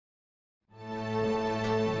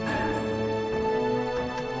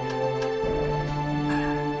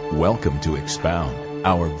Welcome to Expound,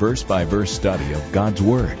 our verse-by-verse study of God's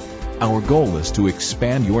Word. Our goal is to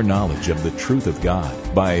expand your knowledge of the truth of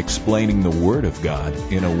God by explaining the Word of God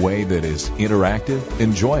in a way that is interactive,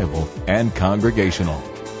 enjoyable, and congregational.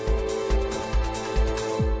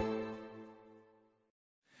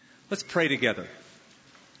 Let's pray together.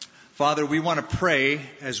 Father, we want to pray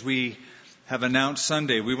as we have announced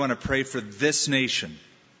Sunday. We want to pray for this nation.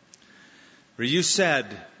 For you said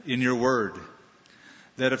in your word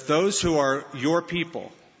that if those who are your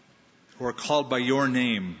people, who are called by your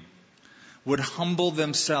name, would humble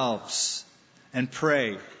themselves and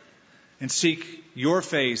pray and seek your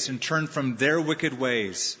face and turn from their wicked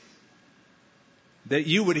ways, that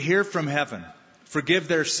you would hear from heaven, forgive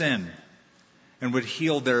their sin, and would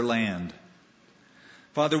heal their land.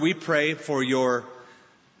 Father, we pray for your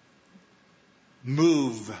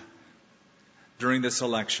move during this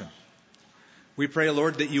election. We pray,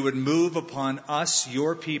 Lord, that you would move upon us,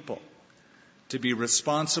 your people, to be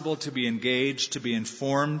responsible, to be engaged, to be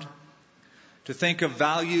informed, to think of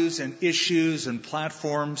values and issues and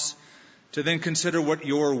platforms, to then consider what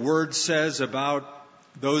your word says about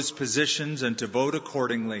those positions and to vote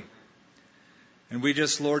accordingly. And we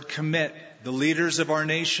just, Lord, commit the leaders of our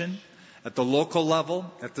nation at the local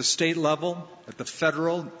level, at the state level, at the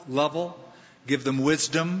federal level. Give them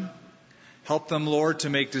wisdom. Help them, Lord, to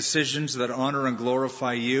make decisions that honor and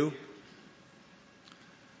glorify you.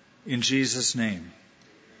 In Jesus' name,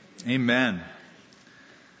 amen.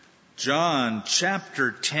 John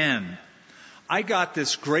chapter 10. I got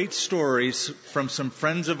this great story from some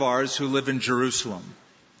friends of ours who live in Jerusalem.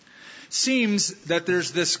 Seems that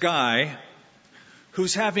there's this guy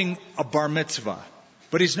who's having a bar mitzvah.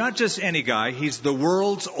 But he's not just any guy. He's the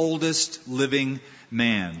world's oldest living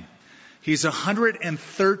man. He's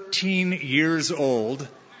 113 years old,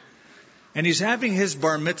 and he's having his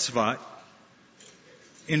bar mitzvah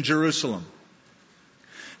in Jerusalem.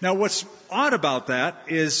 Now, what's odd about that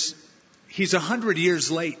is he's 100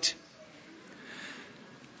 years late,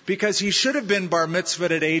 because he should have been bar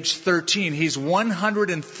mitzvahed at age 13. He's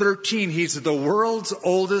 113. He's the world's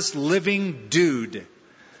oldest living dude.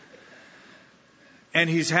 And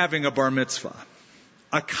he's having a bar mitzvah,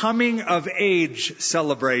 a coming of age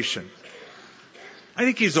celebration. I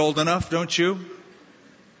think he's old enough, don't you?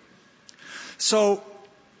 So,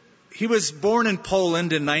 he was born in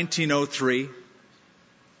Poland in 1903.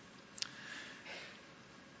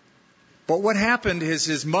 But what happened is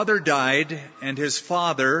his mother died and his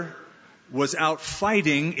father was out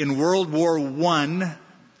fighting in World War I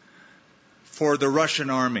for the Russian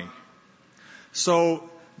army. So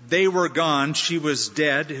they were gone. She was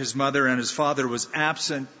dead, his mother, and his father was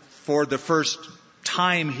absent for the first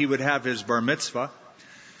time he would have his bar mitzvah.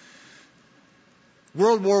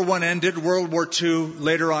 World War I ended. World War II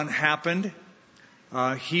later on happened.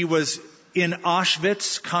 He was in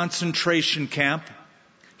Auschwitz concentration camp.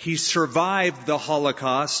 He survived the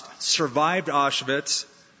Holocaust, survived Auschwitz.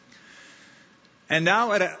 And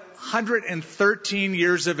now at 113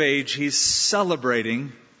 years of age, he's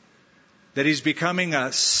celebrating that he's becoming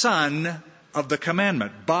a son of the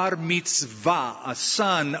commandment. Bar mitzvah, a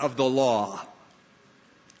son of the law.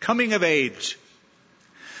 Coming of age.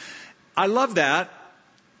 I love that,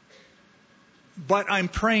 but I'm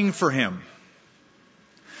praying for him.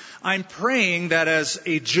 I'm praying that as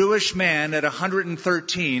a Jewish man at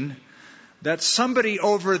 113, that somebody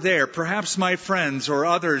over there, perhaps my friends or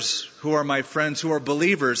others who are my friends who are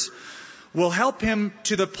believers, will help him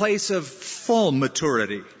to the place of full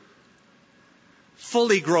maturity.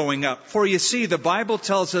 Fully growing up. For you see, the Bible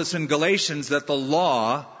tells us in Galatians that the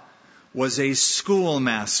law was a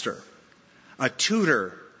schoolmaster, a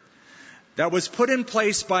tutor, that was put in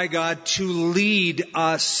place by God to lead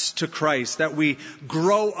us to Christ, that we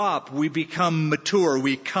grow up, we become mature,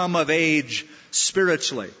 we come of age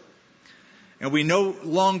spiritually. And we no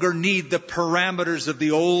longer need the parameters of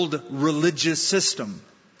the old religious system,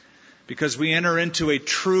 because we enter into a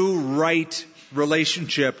true, right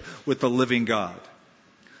relationship with the living God.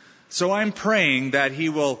 So I'm praying that he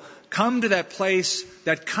will come to that place,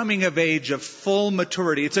 that coming of age of full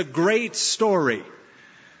maturity. It's a great story.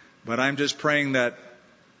 But I'm just praying that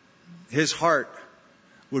his heart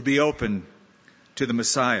would be open to the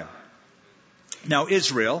Messiah. Now,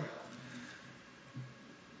 Israel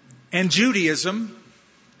and Judaism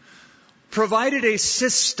provided a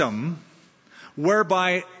system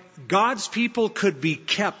whereby God's people could be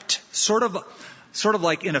kept sort of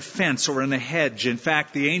like in a fence or in a hedge. In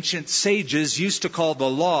fact, the ancient sages used to call the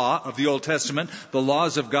law of the Old Testament, the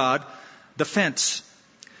laws of God, the fence.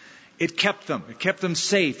 It kept them. It kept them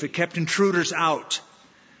safe. It kept intruders out.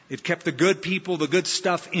 It kept the good people, the good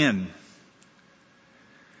stuff in.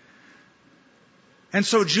 And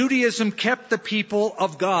so Judaism kept the people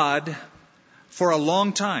of God for a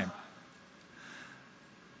long time.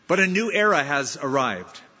 But a new era has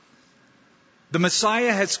arrived. The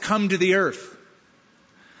Messiah has come to the earth.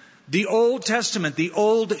 The Old Testament, the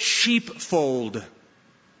old sheepfold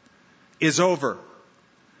is over.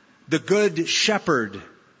 The Good Shepherd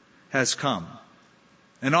has come.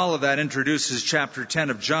 And all of that introduces chapter 10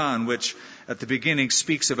 of John, which at the beginning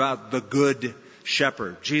speaks about the Good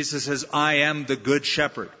Shepherd. Jesus says, I am the Good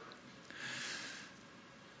Shepherd.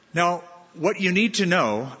 Now, what you need to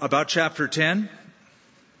know about chapter 10,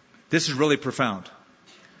 this is really profound,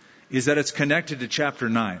 is that it's connected to chapter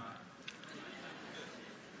 9.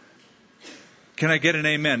 Can I get an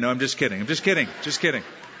amen? No, I'm just kidding. Just kidding.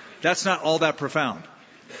 That's not all that profound.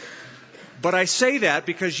 But I say that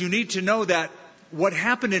because you need to know that what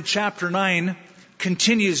happened in chapter 9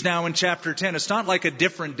 continues now in chapter 10. It's not like a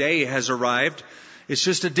different day has arrived. It's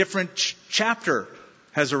just a different chapter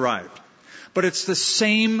has arrived. But it's the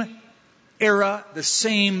same era, the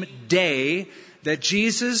same day that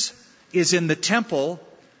Jesus is in the temple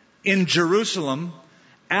in Jerusalem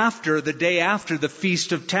the day after the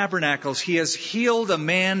Feast of Tabernacles. He has healed a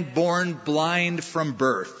man born blind from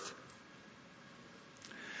birth.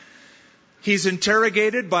 He's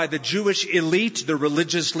interrogated by the Jewish elite, the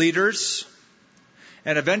religious leaders,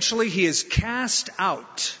 and eventually he is cast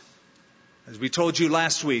out. As we told you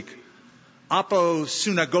last week,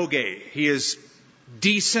 aposynagoge. He is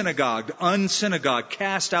de-synagogued, unsynagogued,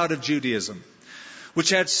 cast out of Judaism, which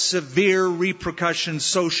had severe repercussions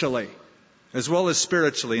socially as well as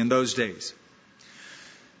spiritually in those days.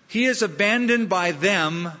 He is abandoned by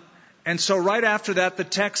them, and so right after that, the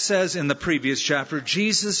text says in the previous chapter,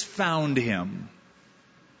 Jesus found him.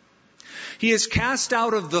 He is cast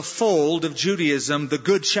out of the fold of Judaism. The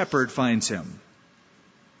Good Shepherd finds him.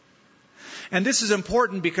 And this is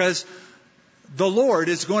important because the Lord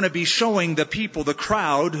is going to be showing the people, the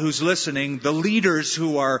crowd who's listening, the leaders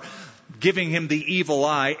who are giving him the evil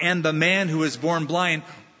eye, and the man who is born blind,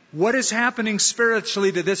 what is happening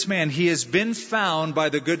spiritually to this man? He has been found by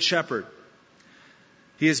the Good Shepherd.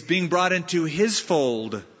 He is being brought into his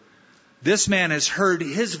fold. This man has heard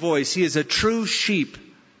his voice. He is a true sheep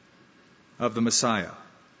of the Messiah.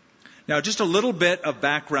 Now, just a little bit of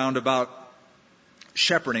background about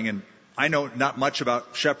shepherding, and I know not much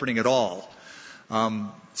about shepherding at all.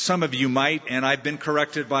 Some of you might, and I've been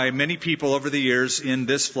corrected by many people over the years in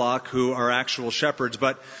this flock who are actual shepherds,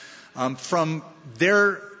 but from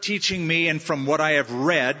their teaching me and from what I have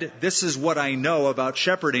read, this is what I know about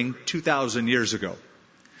shepherding 2,000 years ago.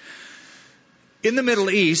 In the Middle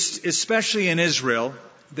East, especially in Israel,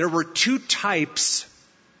 there were two types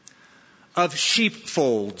of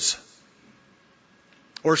sheepfolds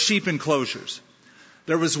or sheep enclosures.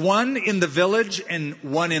 There was one in the village and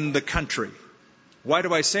one in the country. Why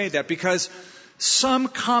do I say that? Because some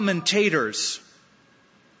commentators,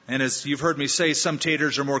 and as you've heard me say, some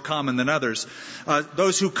taters are more common than others,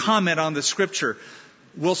 those who comment on the Scripture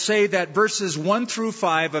will say that verses 1 through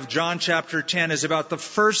 5 of John chapter 10 is about the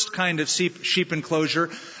first kind of sheep enclosure.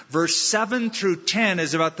 Verse 7 through 10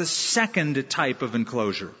 is about the second type of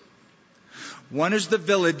enclosure. One is the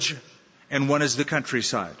village and one is the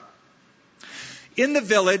countryside. In the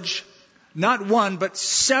village, not one but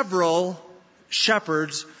several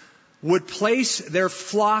shepherds would place their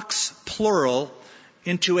flocks, plural,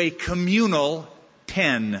 into a communal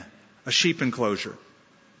pen, a sheep enclosure.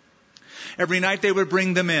 Every night they would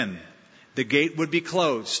bring them in. The gate would be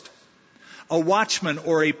closed. A watchman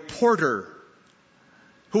or a porter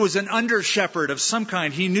who was an under shepherd of some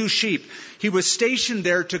kind, he knew sheep. He was stationed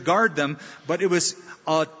there to guard them, but it was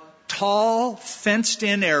a tall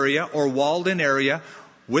fenced-in area or walled-in area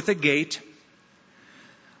with a gate.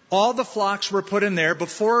 All the flocks were put in there.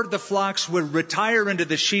 Before the flocks would retire into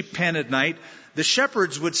the sheep pen at night, the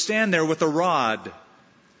shepherds would stand there with a rod.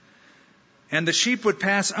 And the sheep would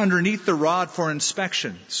pass underneath the rod for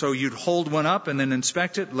inspection. So you'd hold one up and then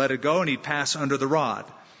inspect it, let it go, and he'd pass under the rod.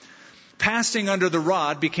 Passing under the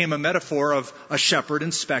rod became a metaphor of a shepherd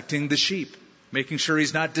inspecting the sheep, making sure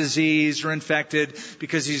he's not diseased or infected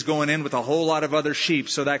because he's going in with a whole lot of other sheep,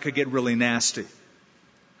 so that could get really nasty.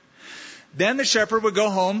 Then the shepherd would go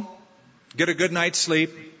home, get a good night's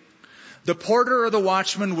sleep. The porter or the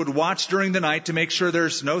watchman would watch during the night to make sure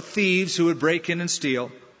there's no thieves who would break in and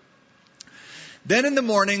steal. Then in the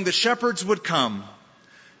morning, the shepherds would come.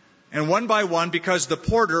 And one by one, because the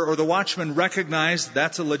porter or the watchman recognized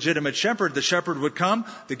that's a legitimate shepherd, the shepherd would come,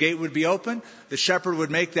 the gate would be open, the shepherd would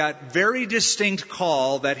make that very distinct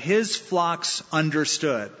call that his flocks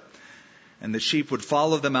understood. And the sheep would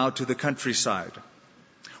follow them out to the countryside.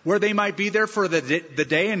 where they might be there for the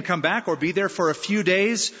day and come back, or be there for a few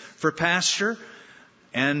days for pasture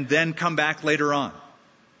and then come back later on.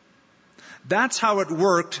 That's how it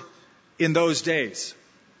worked in those days.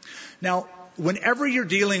 Now, whenever you're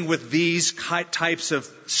dealing with these types of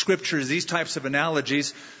scriptures, these types of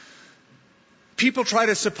analogies, people try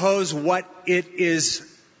to suppose what it is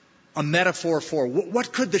a metaphor for.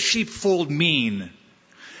 What could the sheepfold mean?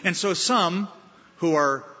 And so some who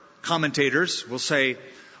are commentators will say,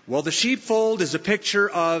 well, the sheepfold is a picture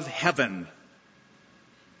of heaven.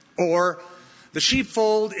 Or the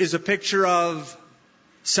sheepfold is a picture of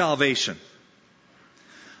salvation.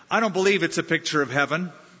 I don't believe it's a picture of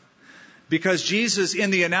heaven, because Jesus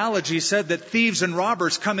in the analogy said that thieves and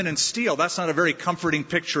robbers come in and steal. That's not a very comforting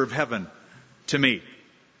picture of heaven to me.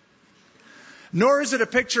 Nor is it a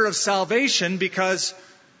picture of salvation, because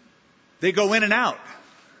they go in and out.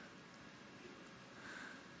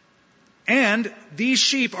 And these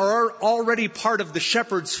sheep are already part of the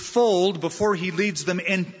shepherd's fold before he leads them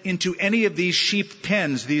into any of these sheep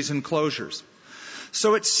pens, these enclosures.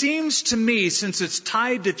 So it seems to me, since it's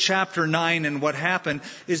tied to chapter 9 and what happened,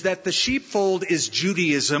 is that the sheepfold is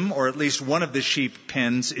Judaism, or at least one of the sheep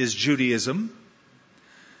pens is Judaism.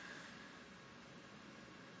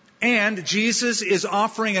 And Jesus is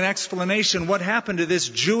offering an explanation what happened to this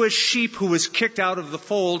Jewish sheep who was kicked out of the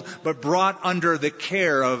fold but brought under the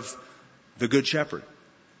care of the Good Shepherd.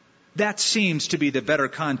 That seems to be the better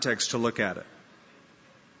context to look at it.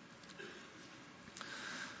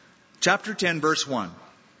 Chapter 10, verse 1.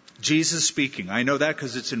 Jesus speaking. I know that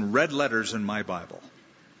because it's in red letters in my Bible.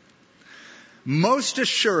 Most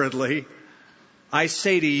assuredly, I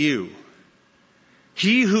say to you,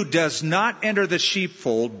 he who does not enter the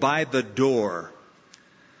sheepfold by the door,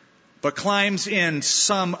 but climbs in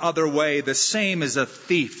some other way, the same is a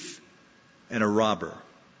thief and a robber.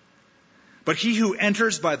 But he who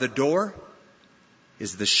enters by the door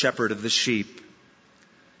is the shepherd of the sheep.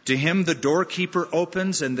 To him the doorkeeper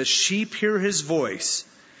opens, and the sheep hear his voice,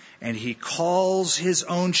 and he calls his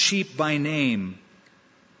own sheep by name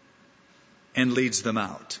and leads them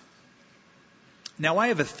out. Now, I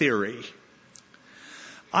have a theory.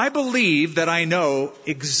 I believe that I know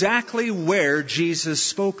exactly where Jesus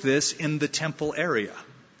spoke this in the temple area.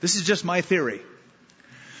 This is just my theory.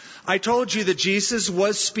 I told you that Jesus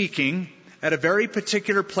was speaking at a very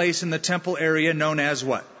particular place in the temple area known as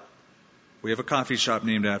what? We have a coffee shop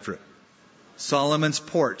named after it. Solomon's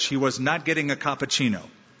Porch. He was not getting a cappuccino.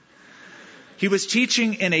 He was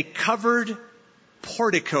teaching in a covered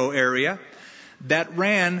portico area that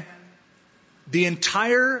ran the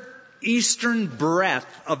entire eastern breadth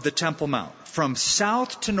of the Temple Mount. From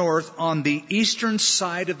south to north on the eastern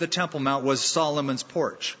side of the Temple Mount was Solomon's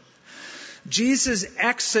Porch. Jesus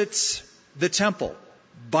exits the temple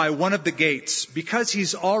by one of the gates. Because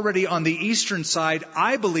he's already on the eastern side,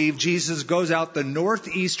 I believe Jesus goes out the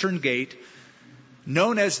northeastern gate,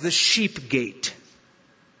 known as the Sheep Gate.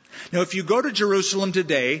 Now, if you go to Jerusalem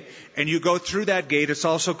today and you go through that gate, it's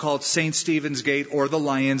also called St. Stephen's Gate or the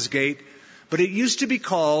Lion's Gate. But it used to be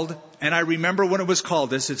called, and I remember when it was called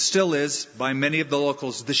this, it still is by many of the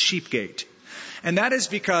locals, the Sheep Gate. And that is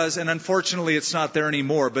because, and unfortunately it's not there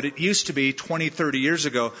anymore, but it used to be 20, 30 years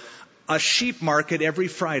ago, a sheep market every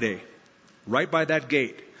Friday, right by that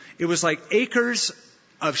gate. It was like acres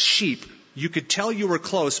of sheep. You could tell you were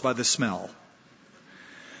close by the smell.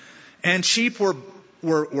 And sheep were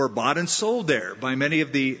bought and sold there by many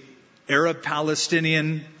of the Arab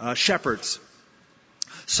Palestinian shepherds.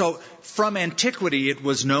 So from antiquity it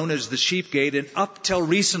was known as the Sheep Gate, and up till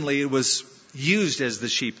recently it was used as the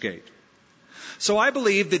Sheep Gate. So I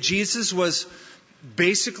believe that Jesus was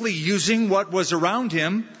basically using what was around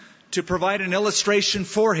him to provide an illustration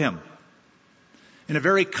for him in a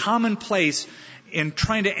very common place in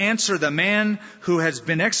trying to answer the man who has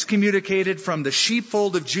been excommunicated from the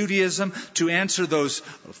sheepfold of Judaism, to answer those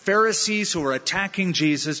Pharisees who are attacking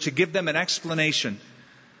Jesus, to give them an explanation.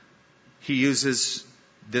 He uses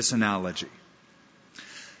this analogy.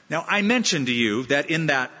 Now, I mentioned to you that in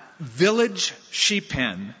that village sheep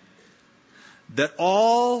pen, that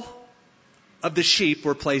all of the sheep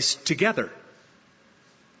were placed together.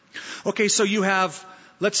 Okay, so you have,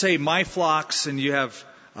 let's say, my flocks, and you have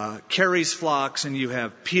Carrie's flocks, and you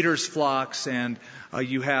have Peter's flocks, and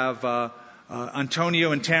you have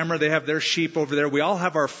Antonio and Tamara. They have their sheep over there. We all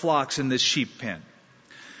have our flocks in this sheep pen.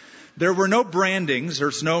 There were no brandings.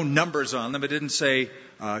 There's no numbers on them. It didn't say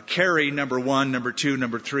Carrie number 1, number 2,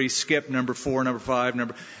 number 3, Skip number 4, number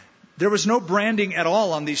 5. There was no branding at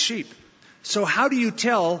all on these sheep. So how do you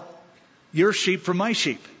tell your sheep from my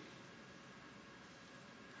sheep?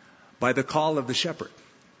 By the call of the shepherd.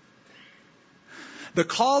 The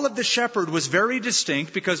call of the shepherd was very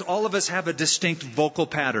distinct because all of us have a distinct vocal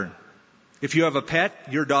pattern. If you have a pet,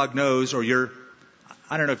 your dog knows, or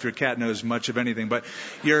I don't know if your cat knows much of anything, but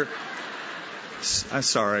I'm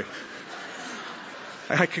sorry.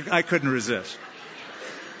 I couldn't resist.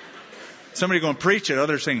 Somebody going to preach it,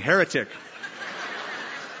 others saying heretic.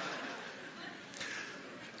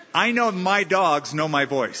 I know my dogs know my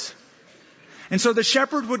voice. And so the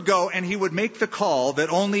shepherd would go and he would make the call that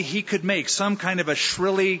only he could make, some kind of a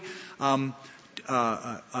shrilly, a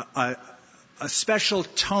special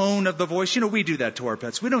tone of the voice. You know, we do that to our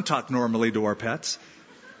pets. We don't talk normally to our pets,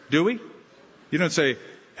 do we? You don't say,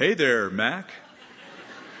 "Hey there, Mac."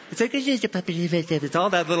 It's like, it's all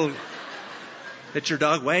that little, that your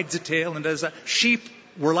dog wags a tail and does that. Sheep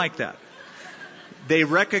were like that. They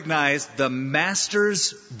recognize the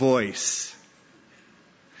master's voice.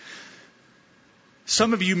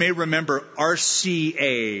 Some of you may remember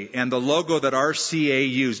RCA and the logo that RCA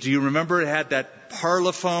used. Do you remember it had that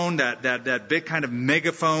parlophone, that big kind of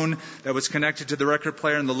megaphone that was connected to the record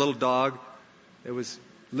player, and the little dog that was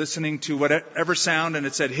listening to whatever sound, and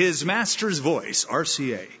it said, "His master's voice,"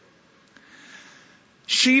 RCA.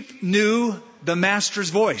 Sheep knew the master's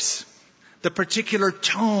voice, the particular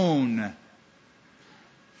tone,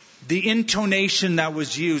 the intonation that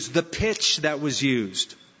was used, the pitch that was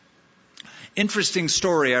used. Interesting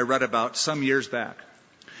story I read about some years back.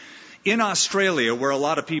 In Australia, where a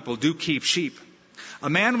lot of people do keep sheep, a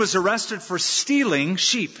man was arrested for stealing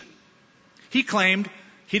sheep. He claimed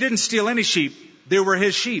he didn't steal any sheep. They were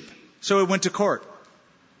his sheep. So he went to court.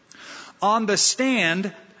 On the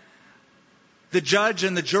stand, the judge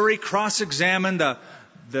and the jury cross-examined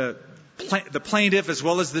the plaintiff as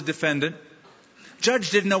well as the defendant. Judge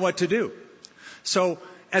didn't know what to do. So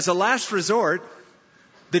as a last resort,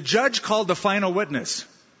 the judge called the final witness,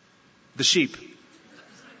 the sheep.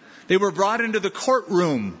 They were brought into the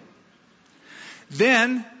courtroom.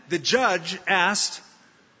 Then the judge asked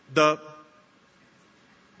the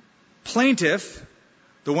plaintiff,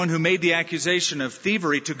 the one who made the accusation of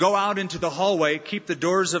thievery, to go out into the hallway, keep the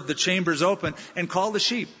doors of the chambers open, and call the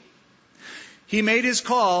sheep. He made his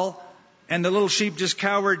call, and the little sheep just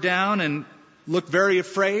cowered down and looked very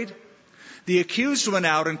afraid. The accused went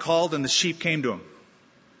out and called, and the sheep came to him.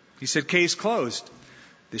 He said, "Case closed."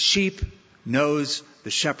 The sheep knows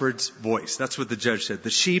the shepherd's voice. That's what the judge said.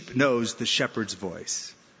 The sheep knows the shepherd's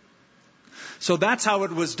voice. So that's how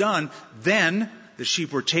it was done. Then the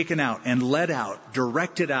sheep were taken out and led out,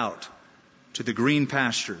 directed out to the green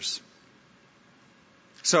pastures.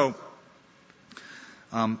 So,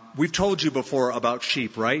 we've told you before about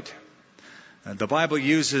sheep, right? The Bible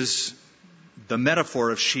uses the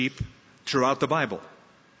metaphor of sheep throughout the Bible.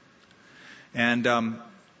 And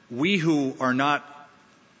we who are not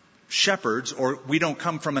shepherds, or we don't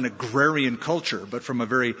come from an agrarian culture, but from a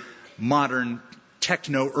very modern,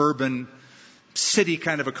 techno-urban, city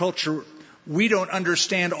kind of a culture, we don't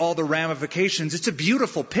understand all the ramifications. It's a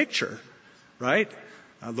beautiful picture, right?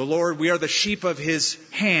 The Lord, we are the sheep of His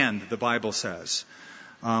hand, the Bible says.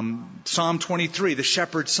 Psalm 23, the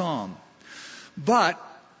shepherd's psalm. But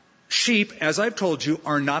sheep, as I've told you,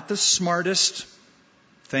 are not the smartest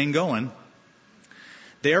thing going.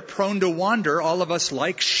 They are prone to wander. All of us,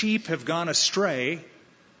 like sheep, have gone astray.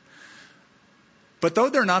 But though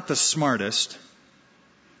they're not the smartest,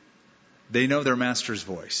 they know their master's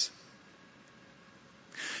voice.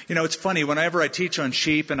 You know, it's funny, whenever I teach on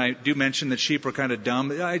sheep, and I do mention that sheep are kind of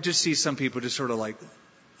dumb, I just see some people just sort of like,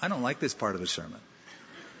 I don't like this part of the sermon.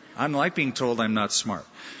 I don't like being told I'm not smart.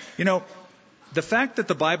 You know, the fact that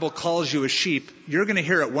the Bible calls you a sheep, you're going to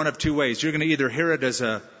hear it one of two ways. You're going to either hear it as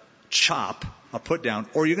a chop, a put down,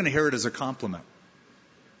 or you're going to hear it as a compliment.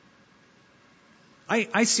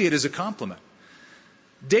 I see it as a compliment.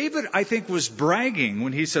 David, I think, was bragging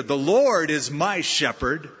when he said, "The Lord is my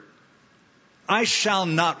shepherd. I shall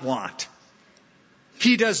not want.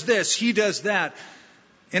 He does this, He does that."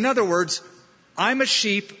 In other words, I'm a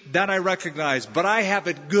sheep, that I recognize, but I have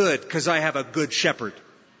it good because I have a good shepherd.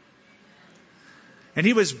 And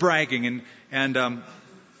he was bragging. And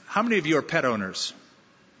how many of you are pet owners?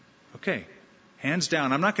 Okay, hands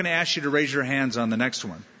down. I'm not going to ask you to raise your hands on the next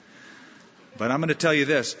one. But I'm going to tell you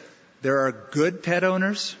this. There are good pet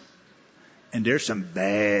owners, and there's some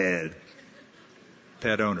bad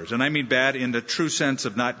pet owners. And I mean bad in the true sense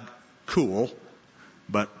of not cool,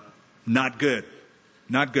 but not good.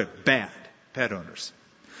 Not good. Bad pet owners.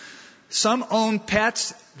 Some own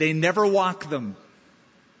pets, they never walk them.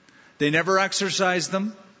 They never exercise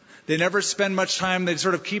them. They never spend much time. They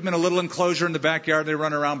sort of keep them in a little enclosure in the backyard. They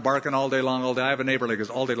run around barking all day long, all day. I have a neighbor that goes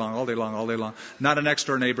all day long, all day long, all day long. Not a next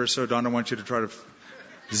door neighbor, so Don, I want you to try to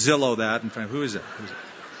Zillow that and find, who is it?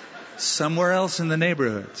 Somewhere else in the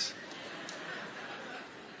neighborhoods.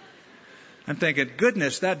 I'm thinking,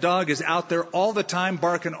 goodness, that dog is out there all the time,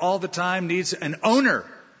 barking all the time, needs an owner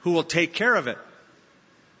who will take care of it.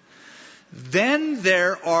 Then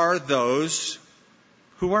there are those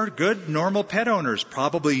who are good, normal pet owners,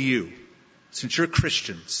 probably you. Since you're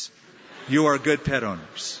Christians, you are good pet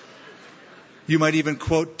owners. You might even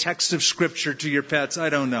quote texts of Scripture to your pets, I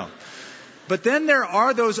don't know. But then there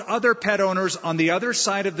are those other pet owners on the other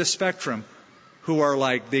side of the spectrum who are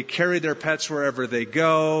like, they carry their pets wherever they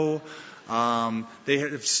go. They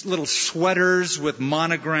have little sweaters with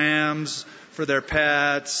monograms for their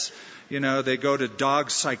pets. You know, they go to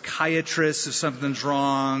dog psychiatrists if something's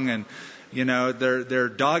wrong. And, you know, their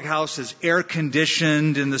dog house is air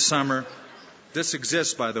conditioned in the summer. This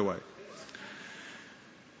exists, by the way.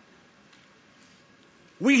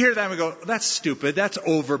 We hear that and we go, that's stupid, that's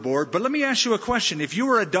overboard. But let me ask you a question. If you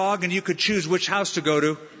were a dog and you could choose which house to go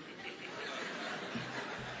to,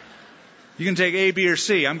 you can take A, B, or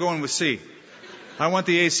C. I'm going with C. I want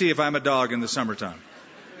the AC if I'm a dog in the summertime.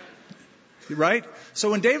 Right?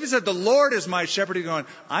 So when David said, the Lord is my shepherd, he's going,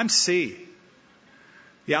 I'm C.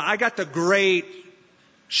 Yeah, I got the great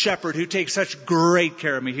shepherd who takes such great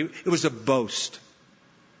care of me. It was a boast.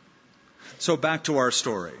 So back to our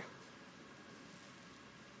story.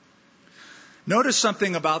 Notice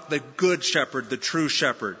something about the good shepherd, the true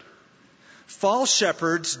shepherd. False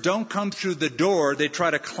shepherds don't come through the door. They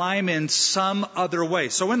try to climb in some other way.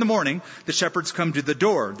 So in the morning, the shepherds come to the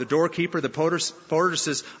door. The doorkeeper, the porter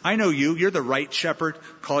says, I know you. You're the right shepherd.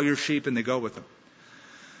 Call your sheep, and they go with them.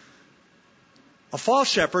 A false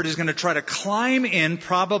shepherd is going to try to climb in,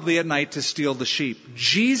 probably at night, to steal the sheep.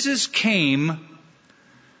 Jesus came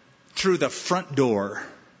through the front door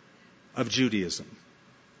of Judaism.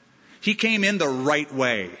 He came in the right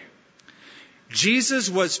way. Jesus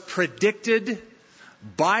was predicted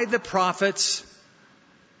by the prophets,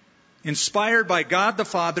 inspired by God the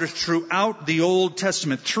Father throughout the Old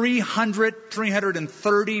Testament.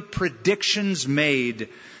 330 predictions made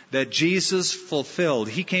that Jesus fulfilled.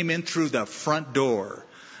 He came in through the front door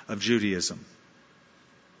of Judaism.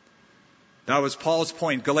 That was Paul's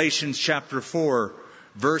point, Galatians chapter 4,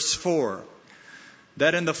 verse 4.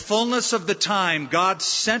 That in the fullness of the time, God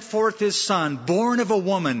sent forth His Son, born of a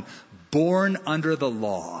woman, born under the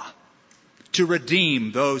law, to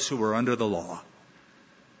redeem those who were under the law.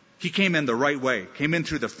 He came in the right way, came in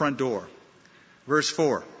through the front door. Verse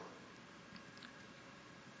 4.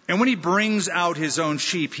 And when He brings out His own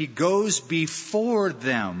sheep, He goes before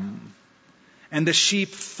them, and the sheep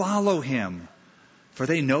follow Him, for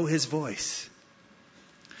they know His voice.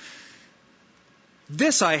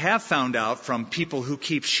 This I have found out from people who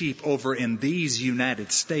keep sheep over in these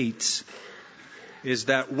United States, is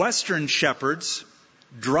that Western shepherds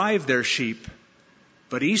drive their sheep,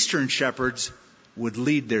 but Eastern shepherds would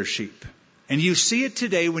lead their sheep. And you see it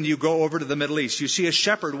today when you go over to the Middle East. You see a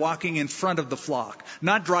shepherd walking in front of the flock,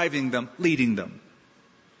 not driving them, leading them.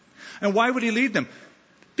 And why would he lead them?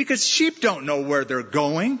 Because sheep don't know where they're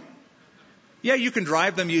going. Yeah, you can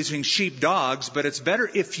drive them using sheep dogs, but it's better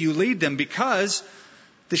if you lead them, because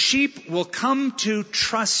the sheep will come to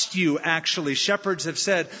trust you, actually. Shepherds have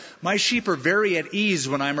said, my sheep are very at ease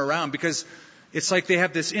when I'm around, because it's like they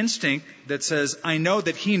have this instinct that says, I know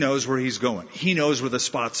that He knows where He's going. He knows where the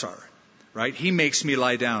spots are, right? He makes me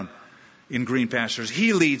lie down in green pastures.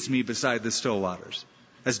 He leads me beside the still waters,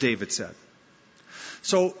 as David said.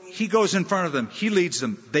 So He goes in front of them. He leads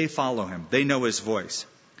them. They follow Him. They know His voice.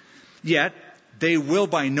 Yet, they will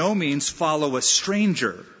by no means follow a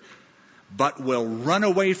stranger, but will run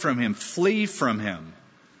away from him, flee from him,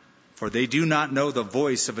 for they do not know the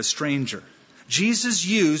voice of a stranger. Jesus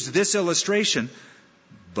used this illustration,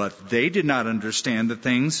 but they did not understand the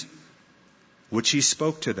things which He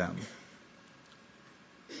spoke to them.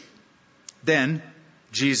 Then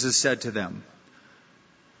Jesus said to them,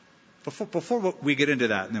 before we get into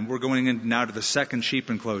that, and then we're going in now to the second sheep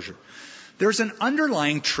enclosure. There's an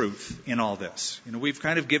underlying truth in all this. You know, we've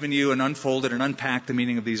kind of given you and unfolded and unpacked the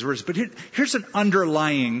meaning of these words, but here's an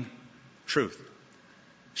underlying truth.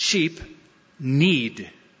 Sheep need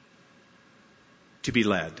to be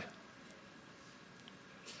led.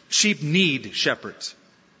 Sheep need shepherds.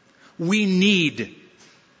 We need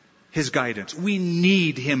His guidance. We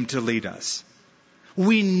need Him to lead us.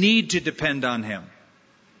 We need to depend on Him.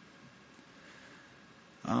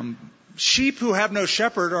 Sheep who have no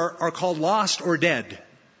shepherd are called lost or dead.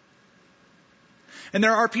 And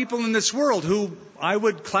there are people in this world who I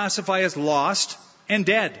would classify as lost and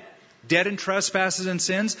dead. Dead in trespasses and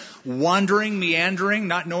sins, wandering, meandering,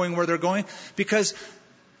 not knowing where they're going, because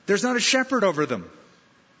there's not a shepherd over them.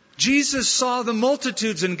 Jesus saw the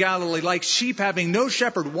multitudes in Galilee like sheep having no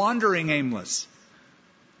shepherd, wandering aimless.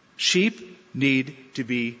 Sheep need to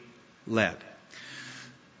be led.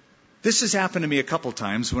 This has happened to me a couple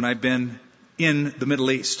times when I've been in the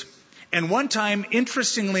Middle East. And one time,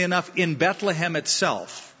 interestingly enough, in Bethlehem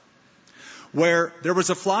itself, where there was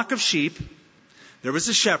a flock of sheep, there was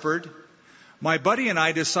a shepherd. My buddy and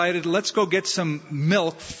I decided, let's go get some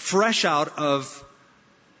milk fresh out of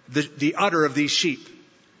the udder of these sheep.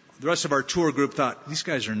 The rest of our tour group thought, these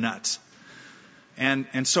guys are nuts.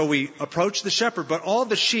 And so we approached the shepherd, but all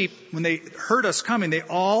the sheep, when they heard us coming, they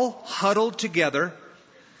all huddled together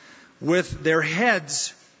with their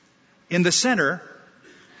heads in the center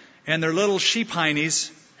and their little sheep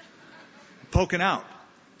heinies poking out.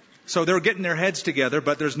 So they were getting their heads together,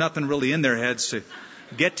 but there's nothing really in their heads to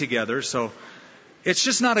get together. So it's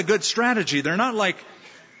just not a good strategy. They're not like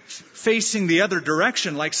facing the other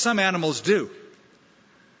direction like some animals do.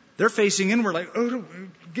 They're facing inward like, oh,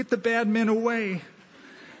 get the bad men away.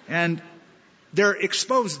 And they're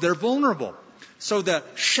exposed. They're vulnerable. So the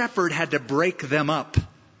shepherd had to break them up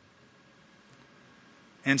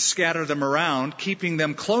and scatter them around, keeping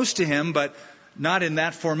them close to him, but not in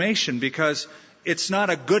that formation, because it's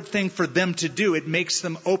not a good thing for them to do. It makes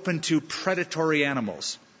them open to predatory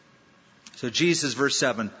animals. So Jesus, verse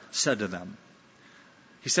 7, said to them.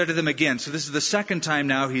 He said to them again. So this is the second time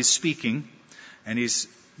now he's speaking, and he's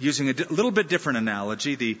using a little bit different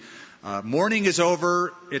analogy. The morning is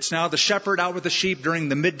over. It's now the shepherd out with the sheep during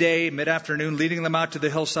the midday, mid-afternoon, leading them out to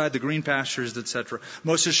the hillside, the green pastures, etc.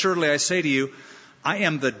 Most assuredly, I say to you, I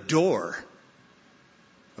am the door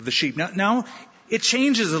of the sheep. Now it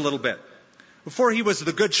changes a little bit. Before he was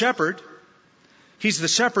the good shepherd, he's the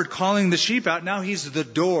shepherd calling the sheep out. Now he's the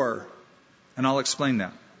door. And I'll explain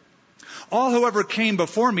that. All who ever came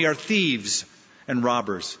before me are thieves and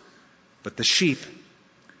robbers, but the sheep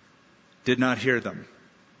did not hear them.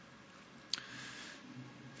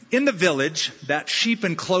 In the village, that sheep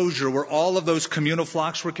enclosure where all of those communal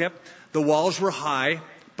flocks were kept, the walls were high,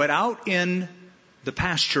 but out in the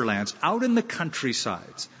pasture lands, out in the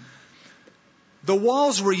countrysides, the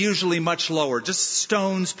walls were usually much lower, just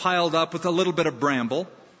stones piled up with a little bit of bramble.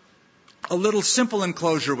 A little simple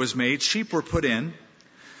enclosure was made. Sheep were put in,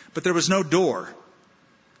 but there was no door.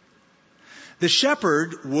 The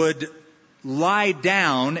shepherd would lie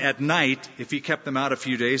down at night, if he kept them out a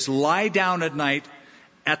few days, lie down at night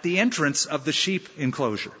at the entrance of the sheep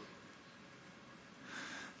enclosure.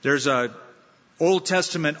 There's an Old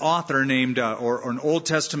Testament author named, an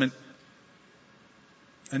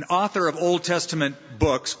author of Old Testament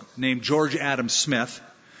books named George Adam Smith,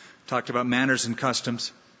 talked about manners and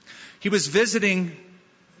customs. He was visiting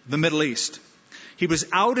the Middle East. He was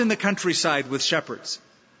out in the countryside with shepherds.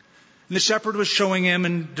 And the shepherd was showing him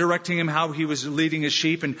and directing him how he was leading his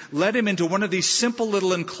sheep, and led him into one of these simple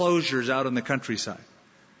little enclosures out in the countryside.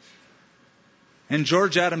 And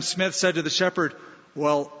George Adam Smith said to the shepherd,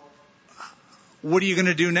 well, what are you going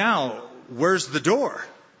to do now? Where's the door?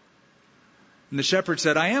 And the shepherd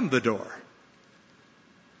said, I am the door.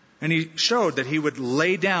 And he showed that he would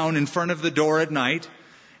lay down in front of the door at night.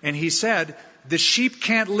 And he said, the sheep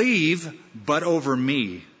can't leave but over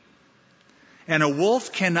me. And a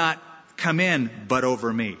wolf cannot come in but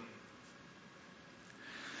over me.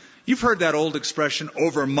 You've heard that old expression,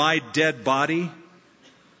 over my dead body.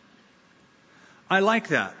 I like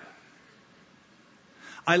that.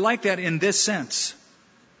 I like that in this sense.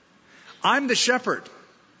 I'm the shepherd.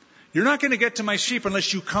 You're not going to get to my sheep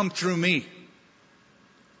unless you come through me.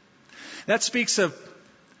 That speaks of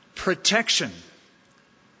protection.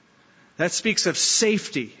 That speaks of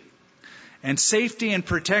safety. And safety and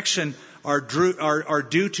protection are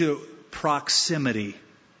due to proximity.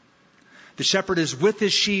 The shepherd is with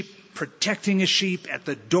his sheep, protecting his sheep at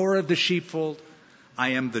the door of the sheepfold. I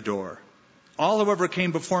am the door. All who ever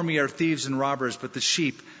came before me are thieves and robbers, but the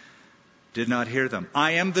sheep did not hear them.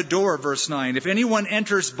 I am the door, verse 9. If anyone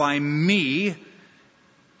enters by me,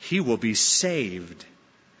 he will be saved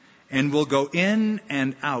and will go in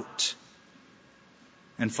and out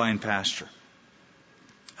and find pasture.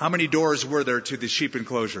 How many doors were there to the sheep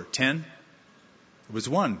enclosure? 10? It was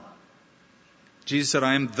one. Jesus said,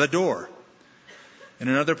 I am the door. In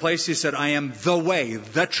another place, he said, I am the way,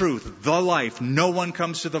 the truth, the life. No one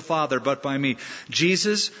comes to the Father but by me.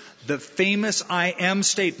 Jesus, the famous I am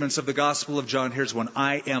statements of the Gospel of John, here's one.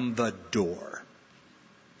 I am the door.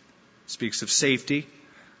 Speaks of safety,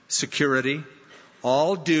 security,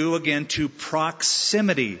 all due, again, to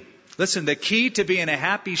proximity. Listen, the key to being a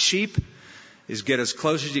happy sheep is get as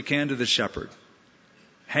close as you can to the shepherd.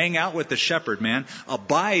 Hang out with the shepherd, man.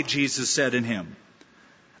 Abide, Jesus said in him.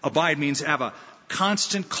 Abide means have a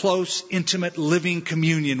constant, close, intimate, living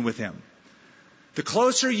communion with Him. The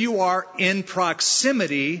closer you are in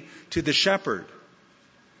proximity to the shepherd,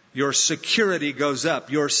 your security goes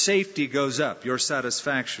up, your safety goes up, your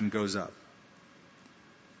satisfaction goes up.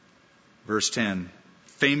 Verse 10,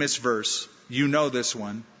 famous verse. You know this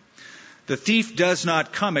one. The thief does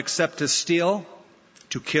not come except to steal,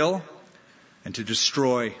 to kill, and to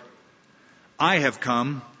destroy. I have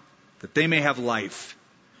come that they may have life,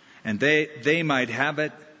 and they might have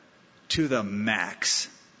it to the max.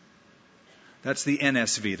 That's the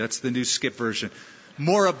NSV. That's the new Skip version.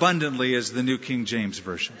 More abundantly is the New King James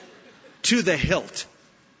Version. To the hilt.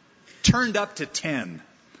 Turned up to 10.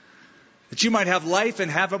 That you might have life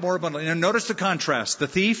and have it more abundantly. Now notice the contrast. The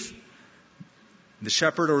thief, the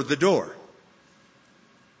shepherd, or the door.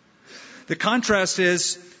 The contrast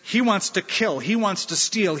is, he wants to kill, he wants to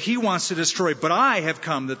steal, he wants to destroy. But I have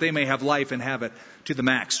come that they may have life and have it to the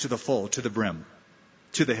max, to the full, to the brim,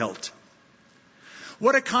 to the hilt.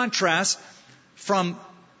 What a contrast from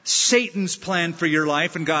Satan's plan for your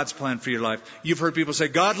life and God's plan for your life. You've heard people say,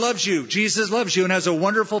 God loves you, Jesus loves you, and has a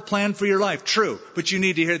wonderful plan for your life. True, but you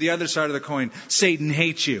need to hear the other side of the coin. Satan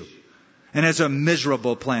hates you and has a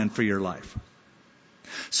miserable plan for your life.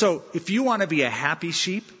 So, if you want to be a happy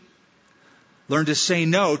sheep, learn to say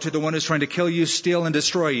no to the one who's trying to kill you, steal, and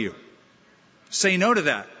destroy you. Say no to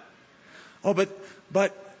that. Oh,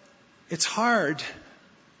 but it's hard.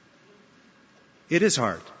 It is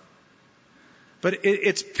hard. But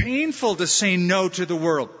it's painful to say no to the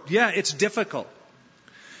world. Yeah, it's difficult.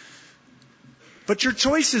 But your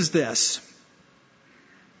choice is this.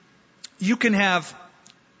 You can have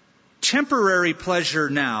temporary pleasure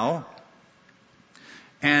now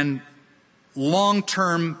and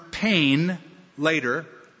long-term pain later,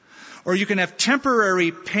 or you can have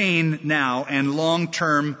temporary pain now and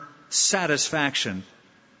long-term satisfaction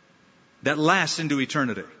that lasts into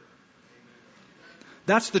eternity.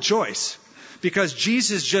 That's the choice. Because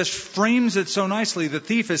Jesus just frames it so nicely. The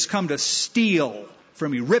thief has come to steal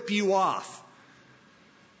from you, rip you off.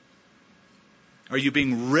 Are you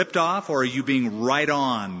being ripped off, or are you being right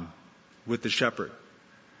on with the shepherd?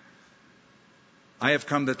 I have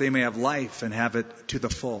come that they may have life and have it to the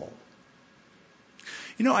full.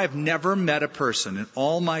 You know, I've never met a person in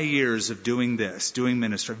all my years of doing this, doing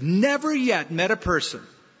ministry. I've never yet met a person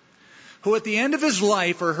who at the end of his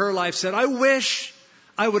life or her life said, I wish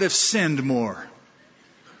I would have sinned more.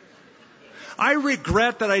 I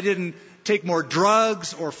regret that I didn't take more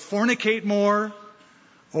drugs or fornicate more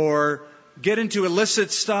or get into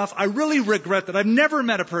illicit stuff. I really regret that. I've never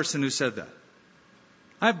met a person who said that.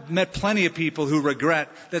 I've met plenty of people who regret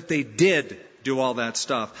that they did do all that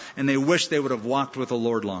stuff and they wish they would have walked with the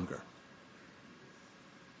Lord longer.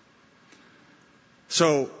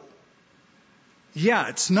 So, yeah,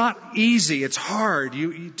 it's not easy. It's hard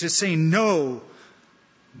to say no.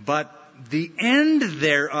 But the end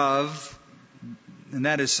thereof, and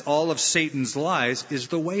that is all of Satan's lies, is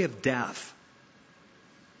the way of death.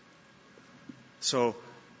 So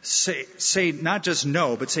say not just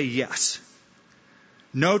no, but say yes.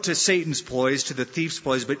 No to Satan's ploys, to the thief's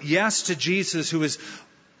ploys, but yes to Jesus, who is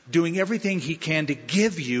doing everything he can to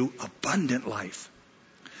give you abundant life.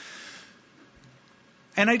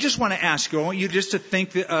 And I just want to ask you, I want you just to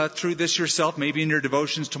think through this yourself, maybe in your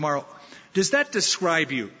devotions tomorrow. Does that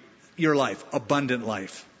describe your life, abundant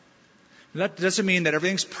life? That doesn't mean that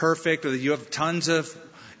everything's perfect or that you have tons of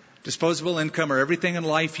disposable income or everything in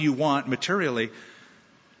life you want materially.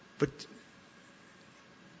 But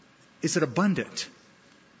is it abundant?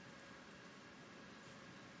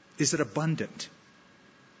 Is it abundant?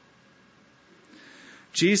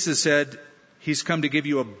 Jesus said he's come to give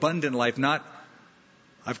you abundant life, not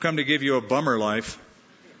I've come to give you a bummer life.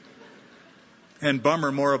 And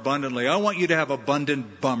bummer more abundantly. I want you to have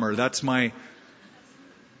abundant bummer. That's my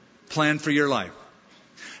plan for your life.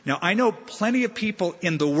 Now, I know plenty of people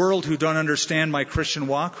in the world who don't understand my Christian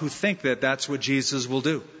walk who think that that's what Jesus will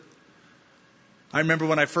do. I remember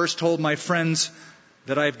when I first told my friends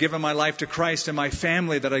that I've given my life to Christ and my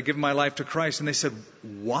family that I've given my life to Christ, and they said,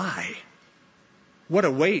 why? What a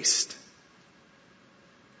waste.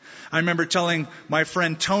 I remember telling my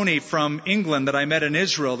friend Tony from England that I met in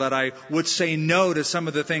Israel that I would say no to some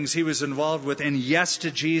of the things he was involved with and yes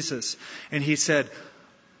to Jesus. And he said,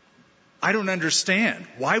 I don't understand.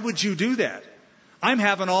 Why would you do that? I'm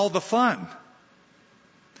having all the fun.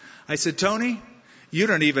 I said, Tony, you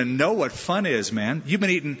don't even know what fun is, man. You've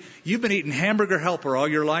been eating Hamburger Helper all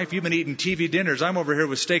your life. You've been eating TV dinners. I'm over here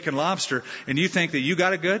with steak and lobster, and you think that you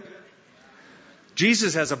got it good?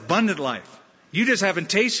 Jesus has abundant life. You just haven't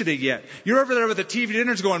tasted it yet. You're over there with the TV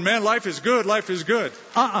dinners going, man, life is good, life is good.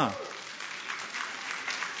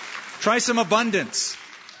 Try some abundance.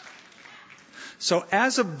 So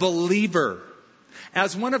as a believer,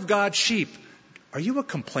 as one of God's sheep, are you a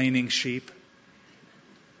complaining sheep?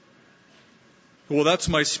 Well, that's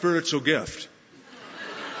my spiritual gift.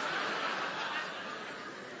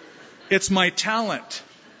 It's my talent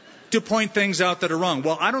to point things out that are wrong.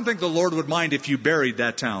 Well, I don't think the Lord would mind if you buried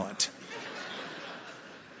that talent.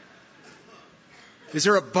 Is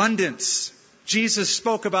there abundance? Jesus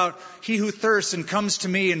spoke about he who thirsts and comes to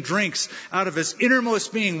me and drinks out of his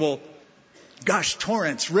innermost being will gush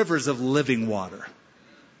torrents, rivers of living water.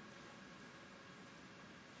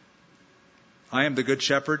 I am the good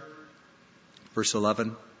shepherd. Verse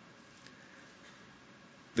 11.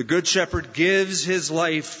 The good shepherd gives his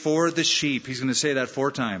life for the sheep. He's going to say that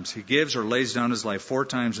 4 times. He gives or lays down his life 4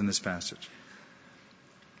 times in this passage.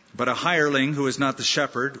 But a hireling who is not the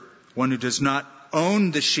shepherd, one who does not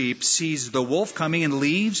own the sheep, sees the wolf coming and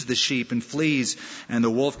leaves the sheep and flees, and the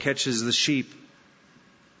wolf catches the sheep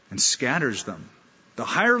and scatters them. The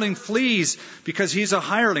hireling flees because he's a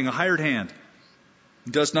hireling, a hired hand.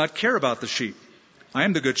 He does not care about the sheep. I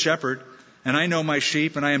am the good shepherd, and I know my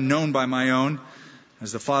sheep, and I am known by my own.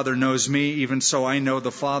 As the Father knows me, even so I know the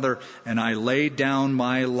Father, and I lay down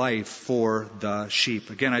my life for the sheep.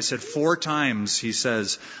 Again, I said 4 times he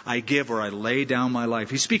says, I give or I lay down my life.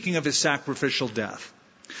 He's speaking of his sacrificial death.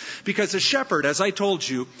 Because a shepherd, as I told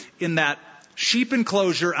you, in that sheep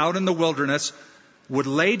enclosure out in the wilderness, would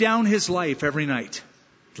lay down his life every night.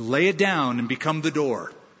 Lay it down and become the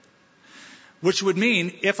door. Which would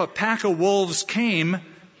mean if a pack of wolves came,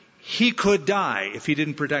 he could die if he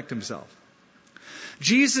didn't protect himself.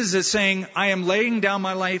 Jesus is saying, I am laying down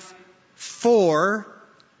my life for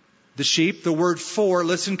the sheep. The word for,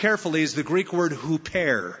 listen carefully, is the Greek word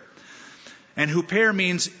huper. And huper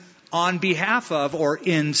means on behalf of or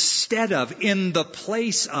instead of, in the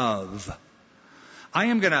place of. I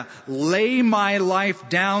am going to lay my life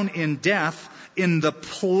down in death in the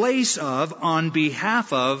place of, on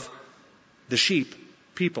behalf of the sheep,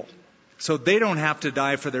 people. So they don't have to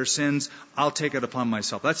die for their sins. I'll take it upon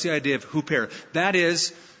myself. That's the idea of huper. That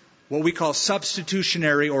is what we call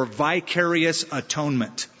substitutionary or vicarious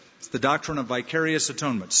atonement. It's the doctrine of vicarious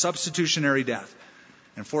atonement, substitutionary death.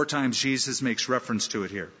 And 4 times Jesus makes reference to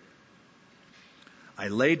it here. I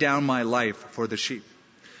lay down my life for the sheep.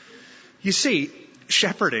 You see,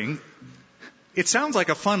 shepherding, it sounds like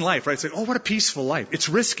a fun life, right? It's like, oh, what a peaceful life. It's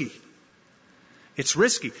risky. It's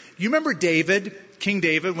risky. You remember David, King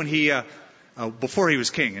David, when he, before he was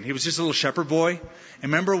king, and he was just a little shepherd boy.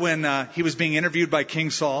 And remember when he was being interviewed by King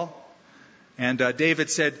Saul? And David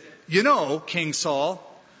said, you know, King Saul,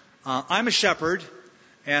 I'm a shepherd,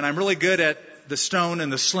 and I'm really good at the stone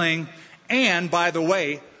and the sling. And, by the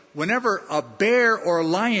way, whenever a bear or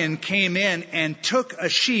lion came in and took a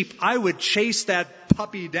sheep, I would chase that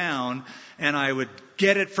puppy down, and I would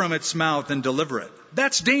get it from its mouth and deliver it.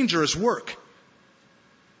 That's dangerous work.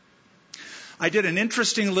 I did an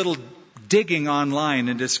interesting little digging online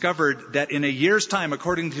and discovered that in a year's time,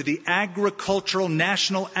 according to the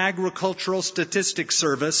National Agricultural Statistics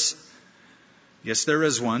Service, yes, there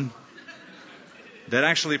is one, that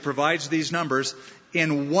actually provides these numbers,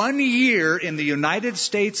 in 1 year in the United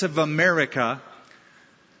States of America,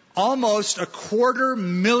 almost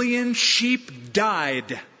 250,000 sheep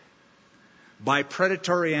died by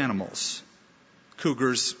predatory animals.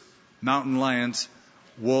 Cougars, mountain lions,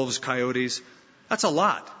 wolves, coyotes. That's a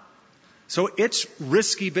lot. So it's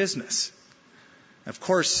risky business. Of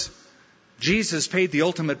course, Jesus paid the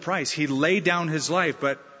ultimate price. He laid down his life,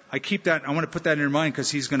 but I want to put that in your mind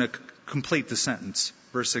because he's going to complete the sentence.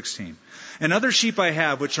 Verse 16. And other sheep I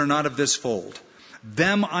have which are not of this fold.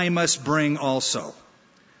 Them I must bring also.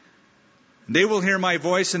 They will hear my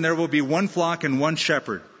voice, and there will be one flock and one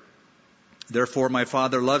shepherd. Therefore my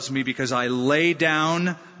Father loves me because I lay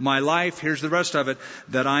down my life, here's the rest of it,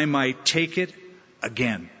 that I might take it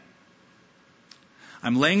again.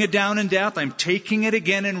 I'm laying it down in death. I'm taking it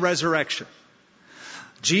again in resurrection.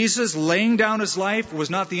 Jesus laying down his life was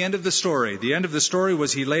not the end of the story. The end of the story